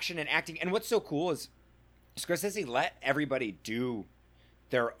reaction and acting, and what's so cool is Scorsese let everybody do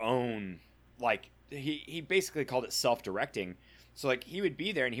their own like he basically called it self-directing. So like he would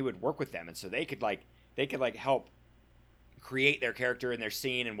be there and he would work with them, and so they could help create their character and their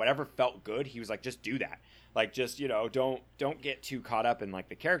scene and whatever felt good. He was like, just do that. Like just don't get too caught up in like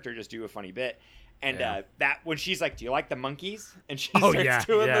the character. Just do a funny bit. And that when she's like, do you like the monkeys? And she starts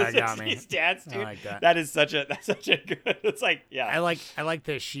doing the 60s dance, dude. Like that. That's such a good. It's like I like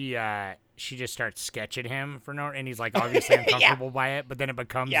that she just starts sketching him for no, and he's like obviously uncomfortable by it, but then it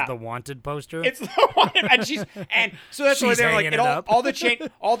becomes the wanted poster. It's the wanted, and so that's why they're like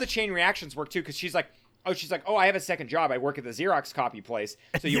all the chain reactions work too, because she's like, oh, I have a second job. I work at the Xerox copy place.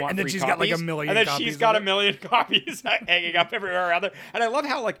 So you want and then free she's copies? got like a million. And then she's got a million copies hanging up everywhere around there. And I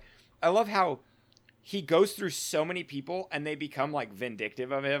love how he goes through so many people and they become like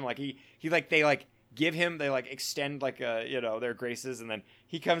vindictive of him. Like they give him, they like extend like their graces, and then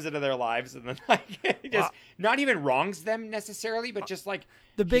he comes into their lives and then like he just not even wrongs them necessarily, but just like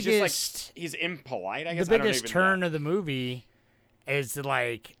the biggest he's impolite. I guess the biggest turn of the movie is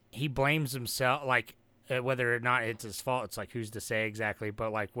like he blames himself, like whether or not it's his fault. It's like who's to say exactly,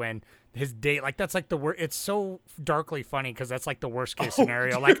 but like when his date, like that's like the worst. It's so darkly funny because that's like the worst case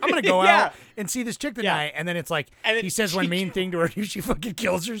scenario. Like I'm gonna go out and see this chick tonight, and then it's like he says one mean thing to her, and she fucking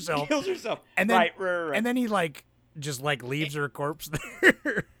kills herself. And then right. And then he like just like leaves her corpse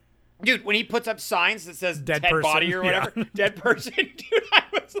there. Dude, when he puts up signs that says dead person, body or whatever, dead person, dude, I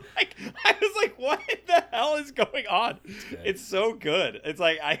was like, what the hell is going on? It's so good. It's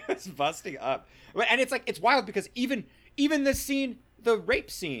like I was busting up. And it's like it's wild because even the scene, the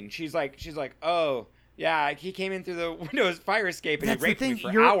rape scene, she's like, oh yeah, he came in through the window fire escape and he raped me for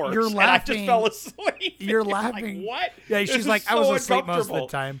hours. You're laughing. And I just fell asleep. You're laughing. Like, what? Yeah, she's like, I was asleep most of the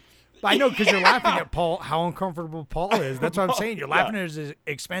time. But I know because you're laughing at Paul, how uncomfortable Paul is. That's what I'm saying. You're laughing at his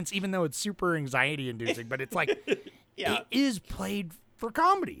expense, even though it's super anxiety inducing. But it's like, it is played for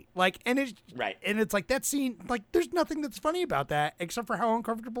comedy. Like, and it's right. And it's like that scene. Like, there's nothing that's funny about that except for how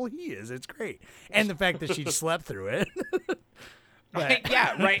uncomfortable he is. It's great, and the fact that she slept through it. Right,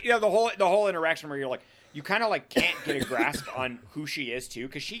 yeah, right. The whole interaction where you're like, you kind of like can't get a grasp on who she is too,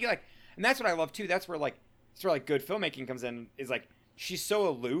 because she like, and that's what I love too. That's where good filmmaking comes in. Is like. She's so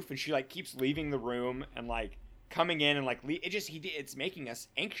aloof, and she like keeps leaving the room and like coming in and like it's making us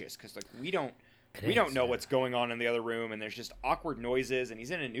anxious because like we don't know what's going on in the other room, and there's just awkward noises, and he's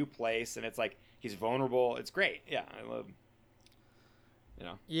in a new place, and it's like He's vulnerable. It's great. Yeah, I love. You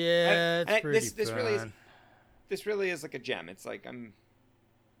know. Yeah, it's pretty this really is like a gem. It's like I'm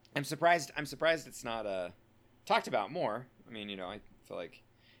surprised it's not talked about more. I mean, you know, I feel like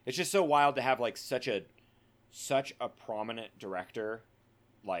it's just so wild to have like such a prominent director,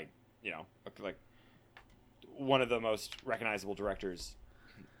 like, you know, like one of the most recognizable directors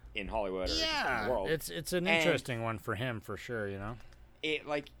in Hollywood or in the world. It's an interesting one for him for sure, you know. It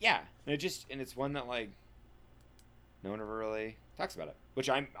like and it's one that like no one ever really talks about it, which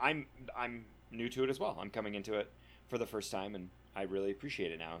I'm new to it as well. I'm coming into it for the first time, and I really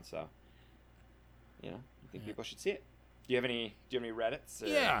appreciate it now. And so, you know, I think people should see it. Do you have any Reddits? Or?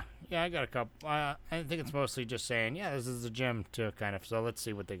 Yeah, I got a couple. I think it's mostly just saying, this is a gem to kind of. So let's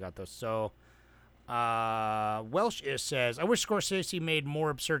see what they got though. So, Welsh says, I wish Scorsese made more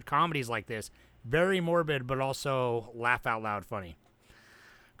absurd comedies like this. Very morbid, but also laugh out loud funny.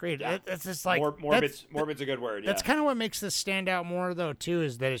 Great. Yeah. It's just like morbid's a good word. That's kind of what makes this stand out more, though, too,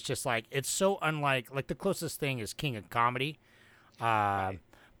 is that it's just like it's so unlike. Like the closest thing is King of Comedy, right.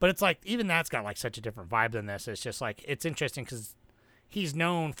 But it's like even that's got like such a different vibe than this. It's just like it's interesting because he's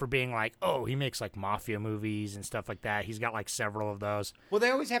known for being like, he makes like mafia movies and stuff like that. He's got like several of those. Well, they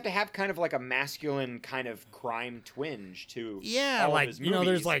always have to have kind of like a masculine kind of crime twinge to all like of his movies. you know,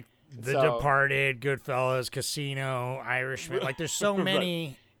 there's like The Departed, Goodfellas, Casino, Irishman. Like there's so many.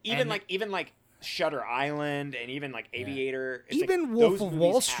 Right. Even like Shutter Island and even like Aviator. Yeah. Even like, Wolf of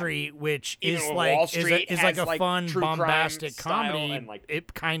Wall Street, which is like is like a fun bombastic comedy. And like,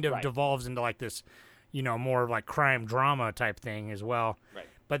 it kind of devolves into like this, you know, more like crime drama type thing as well. Right.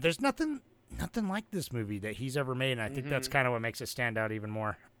 But there's nothing like this movie that he's ever made, and I think that's kind of what makes it stand out even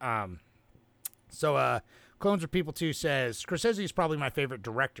more. So Clones of People 2 says, Scorsese is probably my favorite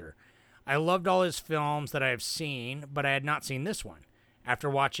director. I loved all his films that I have seen, but I had not seen this one.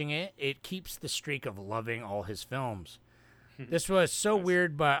 After watching it, it keeps the streak of loving all his films. This was so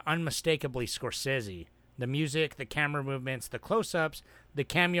weird, but unmistakably Scorsese. The music, the camera movements, the close-ups, the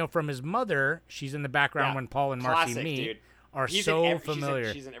cameo from his mother, she's in the background when Paul and Marcy meet, dude. are so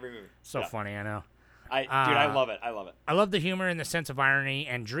familiar. She's in every movie. So funny, I know. I love it. I love the humor and the sense of irony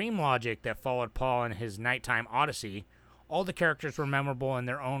and dream logic that followed Paul in his nighttime odyssey. All the characters were memorable in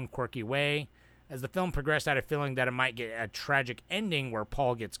their own quirky way. As the film progressed, I had a feeling that it might get a tragic ending where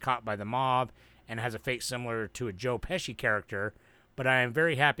Paul gets caught by the mob and has a fate similar to a Joe Pesci character, but I am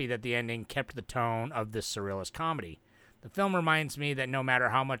very happy that the ending kept the tone of this surrealist comedy. The film reminds me that no matter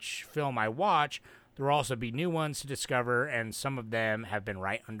how much film I watch, there will also be new ones to discover, and some of them have been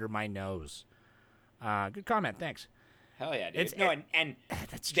right under my nose. Good comment, thanks. Hell yeah, dude. And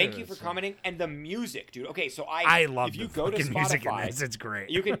that's thank true, you for so. commenting. And the music, dude. Okay, so I love if you the go to fucking music in Spotify, this. It's great.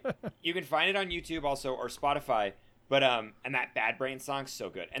 you can find it on YouTube also or Spotify. But and that Bad Brain song's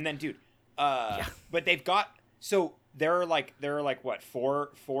so good. And then, dude, but they've got there are like what four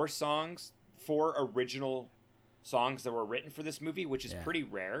original songs that were written for this movie, which is pretty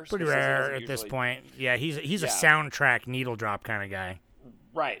rare. Pretty rare at this point. Yeah, he's a soundtrack needle drop kind of guy.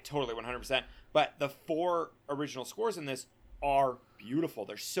 Right, totally, 100%. But the 4 original scores in this are beautiful.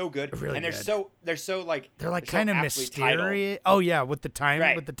 They're so good, really and they're good. so like they're like kind of mysterious. Oh yeah, with the time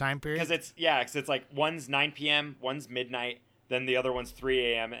period. Because it's like one's 9 p.m., one's midnight, then the other one's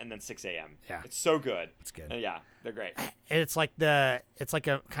 3 a.m. and then 6 a.m. Yeah, it's so good. It's good. Yeah, they're great. It's like a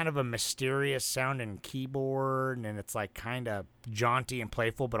kind of a mysterious sounding keyboard, and it's like kind of jaunty and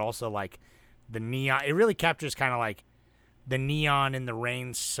playful, but also like the neon. It really captures kind of like the neon in the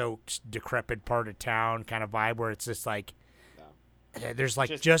rain-soaked, decrepit part of town kind of vibe, where it's just like there's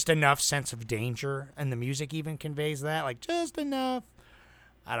like just enough sense of danger, and the music even conveys that, like just enough.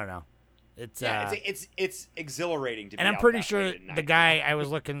 I don't know. It's exhilarating to be. And I'm out pretty that sure late at night. the guy I was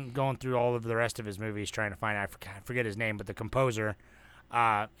going through all of the rest of his movies trying to find I forget his name, but the composer.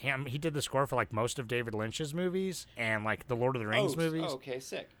 He did the score for like most of David Lynch's movies and like the Lord of the Rings movies. Oh, okay,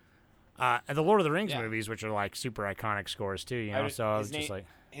 sick. And the Lord of the Rings movies, which are like super iconic scores too, you know. So I was just like,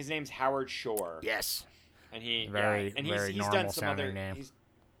 his name's Howard Shore. Yes, and he's very normal done some sounding other name.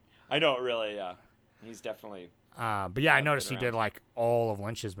 I know, really. Yeah, he's definitely. But yeah, I noticed he did like all of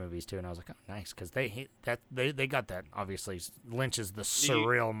Lynch's movies too, and I was like, oh, nice, because they got that. Obviously, Lynch is the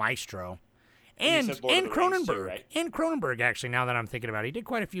surreal maestro, and Cronenberg too, right? And Cronenberg actually. Now that I'm thinking about it, he did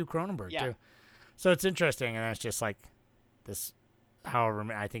quite a few Cronenberg too. So it's interesting, and it's just like this.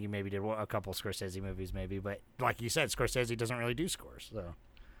 However, I think he maybe did a couple Scorsese movies, maybe, but like you said, Scorsese doesn't really do scores, so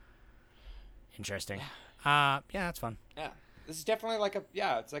interesting. Yeah, that's fun. Yeah, this is definitely like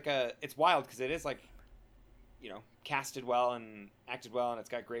it's wild because it is like, you know, casted well and acted well, and it's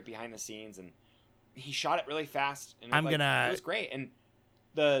got great behind the scenes, and he shot it really fast, and it was great. And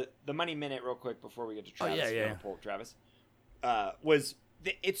the Money Minute real quick before we get to Travis. yeah. Pull Travis.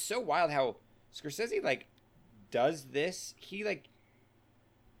 It's so wild how Scorsese like does this. He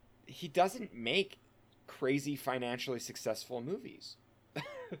doesn't make crazy financially successful movies.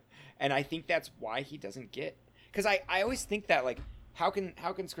 And I think that's why he doesn't get, because I always think that like how can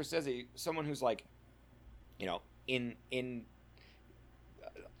Scorsese, someone who's like, you know, in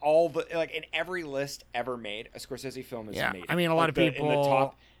all the, like in every list ever made, a Scorsese film is made. I mean, a lot of people in the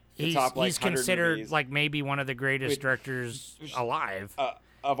top, he's like, he's considered movies, like maybe one of the greatest directors alive.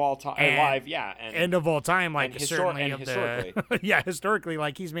 Of all time, alive, yeah, and of all time, like certainly of historically. the historically,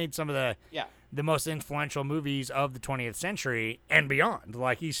 like he's made some of the most influential movies of the 20th century and beyond.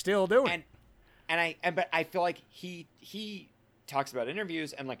 Like he's still doing it. But I feel like he talks about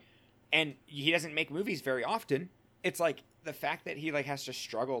interviews and he doesn't make movies very often. It's like the fact that he like has to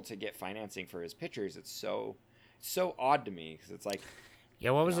struggle to get financing for his pictures. It's so odd to me because it's like,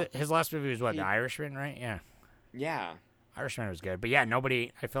 what was it? His last movie was what? The Irishman, right? Yeah. Irishman was good, but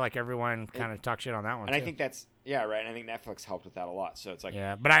nobody. I feel like everyone kind of talked shit on that one. And too. I think that's right. And I think Netflix helped with that a lot. So it's like,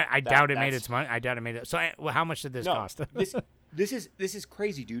 but I doubt it made its money. I doubt it made it. So how much did this cost? this is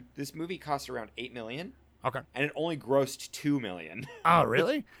crazy, dude. This movie cost around $8 million. Okay, and it only grossed $2 million. Oh,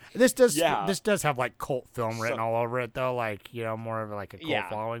 really? This does have like cult film written all over it, though. Like more of like a cult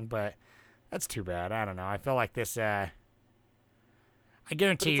following, but that's too bad. I don't know. I feel like this. I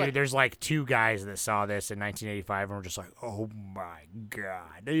guarantee you, there's like two guys that saw this in 1985 and were just like, "Oh my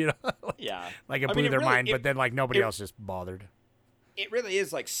god," like it blew their mind. But then like nobody else just bothered. It really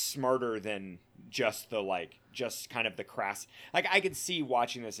is like smarter than just kind of the crass. Like I could see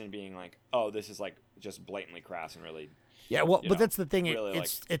watching this and being like, "Oh, this is like just blatantly crass and really." Yeah, well, but that's the thing. Really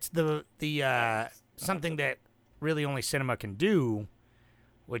it's the something that really only cinema can do.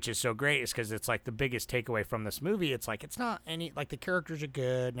 Which is so great is because it's like the biggest takeaway from this movie. It's like it's not any like the characters are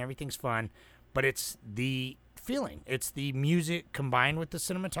good and everything's fun, but it's the feeling. It's the music combined with the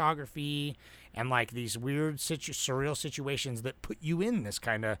cinematography and like these weird surreal situations that put you in this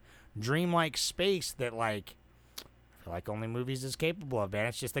kind of dreamlike space that like I feel like only movies is capable of. Man,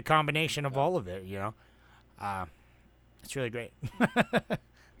 it's just the combination of all of it. It's really great.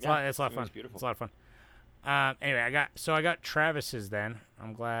 It's a lot of fun. Beautiful. It's a lot of fun. Anyway, I got Travis's then.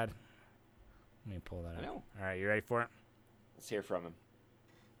 I'm glad. Let me pull that up. All right, you ready for it? Let's hear from him.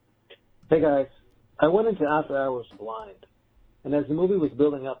 Hey guys, I went into After Hours blind, and as the movie was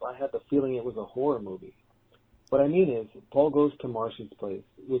building up, I had the feeling it was a horror movie. What I mean is, Paul goes to Marcy's place,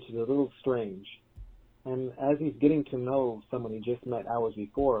 which is a little strange, and as he's getting to know someone he just met hours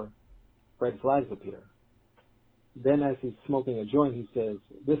before, red flags appear. Then as he's smoking a joint, he says,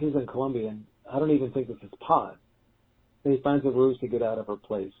 "This isn't Colombian. I don't even think this is pot." Then he finds a ruse to get out of her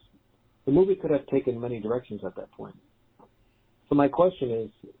place. The movie could have taken many directions at that point. So my question is,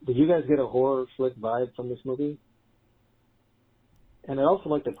 did you guys get a horror flick vibe from this movie? And I'd also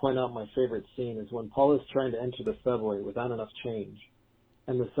like to point out my favorite scene is when Paul is trying to enter the subway without enough change,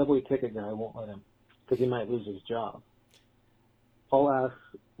 and the subway ticket guy won't let him because he might lose his job. Paul asks,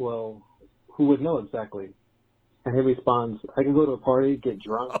 "Well, who would know exactly?" And he responds, "I can go to a party, get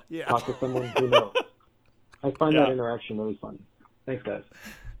drunk, talk to someone who knows." I find that interaction really funny. Thanks, guys.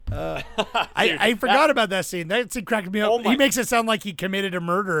 I forgot about that scene. That scene cracked me up. He makes it sound like he committed a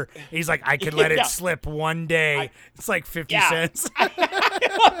murder. He's like, "I could let it slip one day." It's like 50 cents. I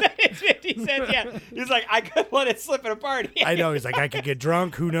love that it's 50 cents, yeah. He's like, "I could let it slip at a party." I know. He's like, "I could get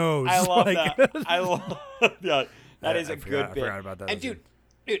drunk. Who knows?" I love that. I love that. That is a good bit. I forgot about that. And dude,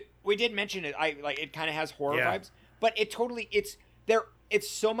 we did mention it. It kind of has horror vibes, but it's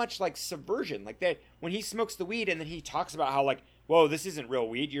so much like subversion. Like that when he smokes the weed and then he talks about how like, "Whoa, this isn't real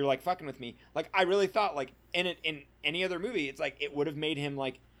weed. You're like fucking with me." Like I really thought like in any other movie, it's like it would have made him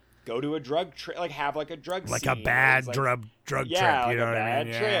like go to a drug trip, like have like a drug like scene, a bad drug trip. You know what I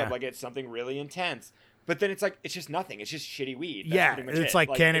mean? Trip. Like it's something really intense. But then it's like it's just nothing. It's just shitty weed. That's pretty much it's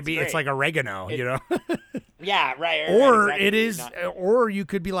like can it be? Great. It's like oregano, you know. Yeah, right. Or exactly. it is, or you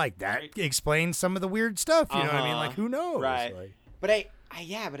could be like that explains some of the weird stuff. You know what I mean? Like who knows? Right. Like, but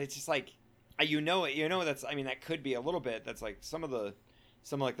but it's just like that's that could be a little bit. That's like some of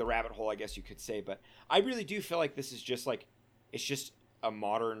like the rabbit hole, I guess you could say. But I really do feel like this is just like it's just a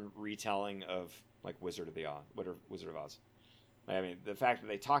modern retelling of like Wizard of Oz. Like, I mean, the fact that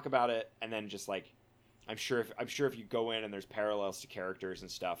they talk about it and then just like I'm sure if you go in and there's parallels to characters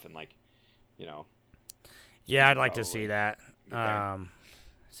and stuff and like yeah, I'd like to see that.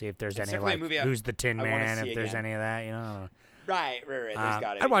 See if there's any like who's the Tin Man, if there's any of that, you know. Right. There's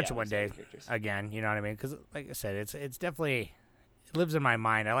got to. I'd watch it one day again. You know what I mean? Because like I said, it's definitely it lives in my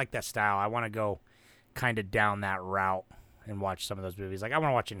mind. I like that style. I want to go kind of down that route and watch some of those movies. Like I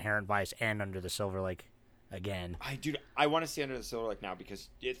want to watch Inherent Vice and Under the Silver Lake again. I want to see Under the Silver Lake now because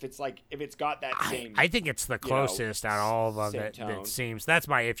if it's got that same. I think it's the closest out of all of it. It seems that's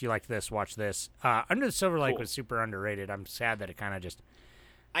my if you like this, watch this. Under the Silver Lake was super underrated. I'm sad that it kind of just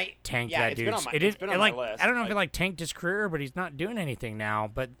tanked that dude. It's been on my list. I don't know if it like tanked his career, but he's not doing anything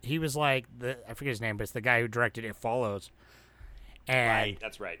now. But he was like I forget his name, but it's the guy who directed It Follows. And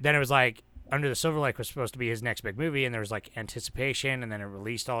that's right. Then it was like Under the Silver Lake was supposed to be his next big movie, and there was like anticipation, and then it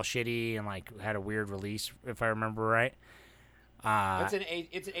released all shitty and like had a weird release, if I remember right. It's an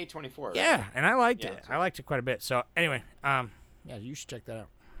A24. Right? Yeah, and I liked it. I liked it quite a bit. So anyway, yeah, you should check that out.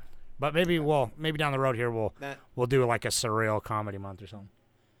 But maybe down the road here we'll do like a surreal comedy month or something.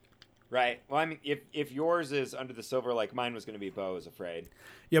 Right. Well, I mean, if yours is Under the Silver Lake, mine was going to be Beau is Afraid.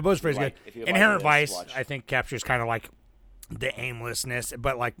 Yeah, Beau's Afraid is good. Inherent Inherent Vice, I think, captures kind of like the aimlessness,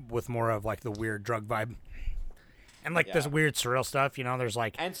 but like with more of like the weird drug vibe. And like this weird surreal stuff, there's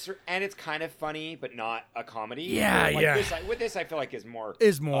like and it's kind of funny, but not a comedy. Yeah, With this, I feel like is more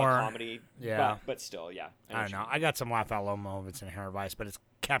a comedy. Yeah, but still, yeah. I don't know. I got some laugh out loud moments in Inherent Vice, but it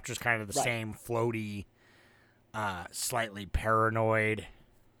captures kind of the same floaty, slightly paranoid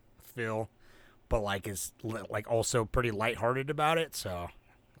feel, but like is like also pretty lighthearted about it. So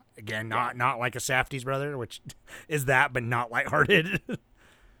again, not like a Safdie's brother, which is that, but not lighthearted.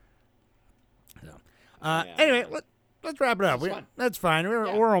 So, anyway, let's wrap it up. That's fine.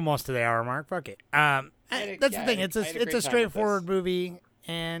 We're almost to the hour mark. Fuck it. That's the thing. It's a straightforward movie,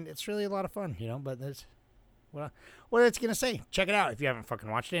 and it's really a lot of fun, But that's what it's gonna say. Check it out if you haven't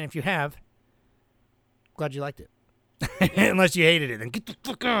fucking watched it, and if you have, glad you liked it. Unless you hated it, then get the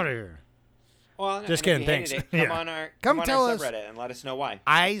fuck out of here. Well, just kidding. Thanks. Come tell our us. subreddit and let us know why.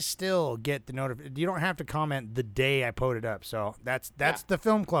 I still get the notification. You don't have to comment the day I put it up. So that's the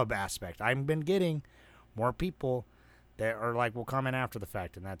film club aspect. I've been getting more people that are like, will comment after the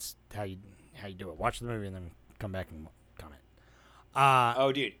fact, and that's how you do it. Watch the movie and then come back and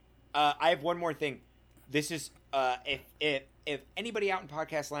comment. Dude, I have one more thing. This is if anybody out in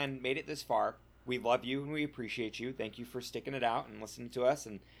podcast land made it this far, we love you and we appreciate you. Thank you for sticking it out and listening to us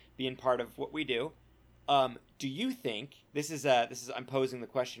and being part of what we do. Do you think this is I'm posing the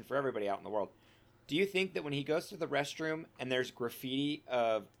question for everybody out in the world? Do you think that when he goes to the restroom and there's graffiti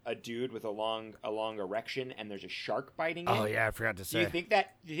of a dude with a long erection and there's a shark biting it? Oh yeah, I forgot to say. Do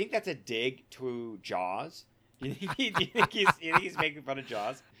you think that's a dig to Jaws? Do you think he's making fun of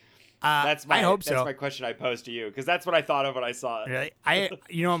Jaws? I hope so. That's my question I posed to you because that's what I thought of when I saw it. Really?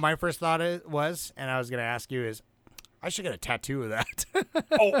 You know what my first thought was, and I was going to ask you is, I should get a tattoo of that.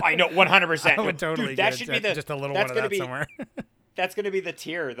 Oh, I know, 100%. I would totally. Dude, that should be just a little one of that somewhere. That's going to be the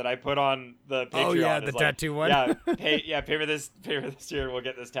tier that I put on the Patreon. Oh yeah, the tattoo one. Pay for this tier, and we'll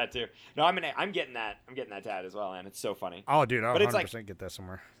get this tattoo. No, I'm getting that. I'm getting that tat as well, and it's so funny. Oh, dude, I'll 100% get that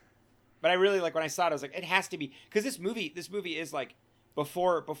somewhere. But I really when I saw it, I was like, it has to be because this movie is like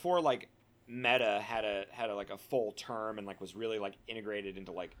before like Meta had a like a full term and like was really like integrated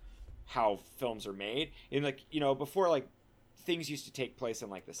into like how films are made, and like before like things used to take place in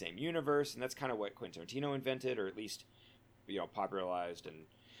like the same universe, and that's kind of what Quentin Tarantino invented, or at least popularized and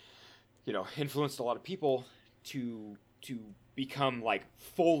influenced a lot of people to become like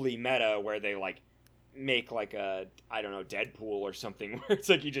fully meta, where they like make like a Deadpool or something where it's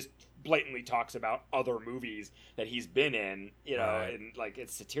like he just blatantly talks about other movies that he's been in, right. And like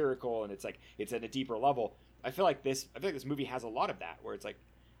it's satirical and it's like it's at a deeper level. I feel like this movie has a lot of that, where it's like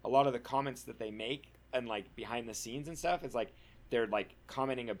a lot of the comments that they make and like behind the scenes and stuff, it's like they're like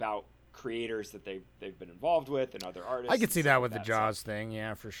commenting about creators that they've been involved with and other artists. I could see that with the Jaws thing,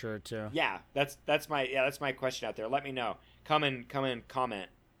 yeah, for sure too. Yeah, that's my question out there. Let me know. Come and comment.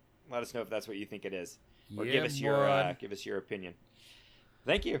 Let us know if that's what you think it is, or give us your opinion.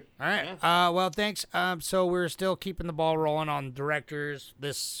 Thank you. All right. Yeah. Well, thanks. So we're still keeping the ball rolling on directors.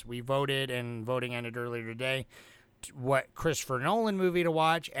 We voted, and voting ended earlier today. What Christopher Nolan movie to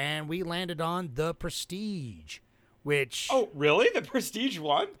watch, and we landed on The Prestige, which... Oh, really? The Prestige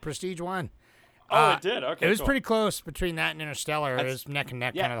won? Prestige won. Oh, it did? Okay, it was cool. pretty close between that and Interstellar. It was neck and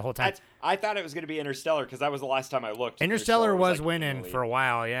neck kind of the whole time. I thought it was going to be Interstellar because that was the last time I looked. Interstellar was like winning for a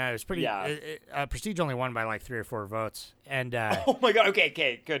while. Yeah, it was pretty... Yeah. Prestige only won by like 3 or 4 votes. And oh, my God.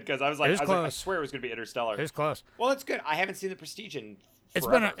 Okay, good. Because I was like, I swear it was going to be Interstellar. It was close. Well, it's good. I haven't seen The Prestige in It's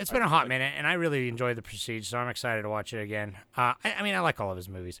been a hot minute, and I really enjoyed The Prestige, so I'm excited to watch it again. I mean, I like all of his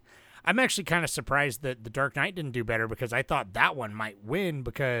movies. I'm actually kind of surprised that The Dark Knight didn't do better, because I thought that one might win,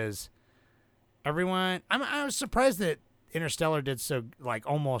 because everyone... I was surprised that Interstellar did so, like,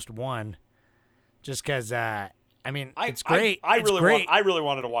 almost won, just because I mean, it's great. It's really great. I really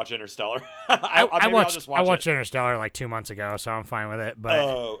wanted to watch Interstellar. I watched it. Interstellar like 2 months ago, so I'm fine with it. But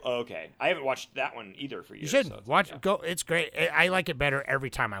oh, okay. I haven't watched that one either for years. you should so watch. Go. It's great. I like it better every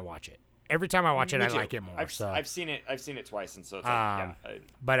time I watch it. Every time I watch it, Me I too. like it more. I've seen it twice, and so it's like,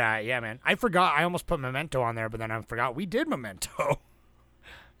 But yeah, man, I forgot. I almost put Memento on there, but then I forgot we did Memento.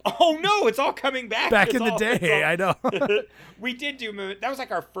 Oh no, it's all coming back. Back in the day, I know. We did do that. Was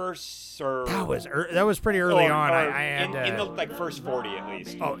like our first. That was pretty early on. I had in the like first 40 at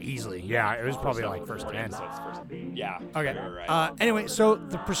least. Oh, easily. Yeah, it was probably like first 10. Yeah. Okay. Right. Anyway, so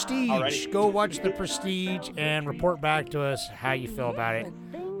The Prestige. Alrighty. Go watch The Prestige and report back to us how you feel about it.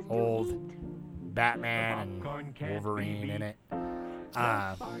 Old Batman and Wolverine in it.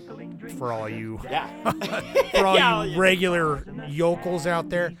 For all you, for all you regular yokels out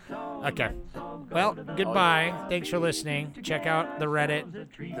there. Okay. Well, goodbye. Thanks for listening. Check out the Reddit,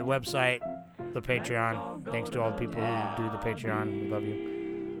 the website, the Patreon. Thanks to all the people who do the Patreon. We love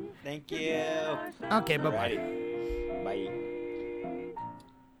you. Thank you. Okay, bye-bye. Alrighty. Bye.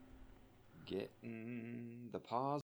 Getting the pause.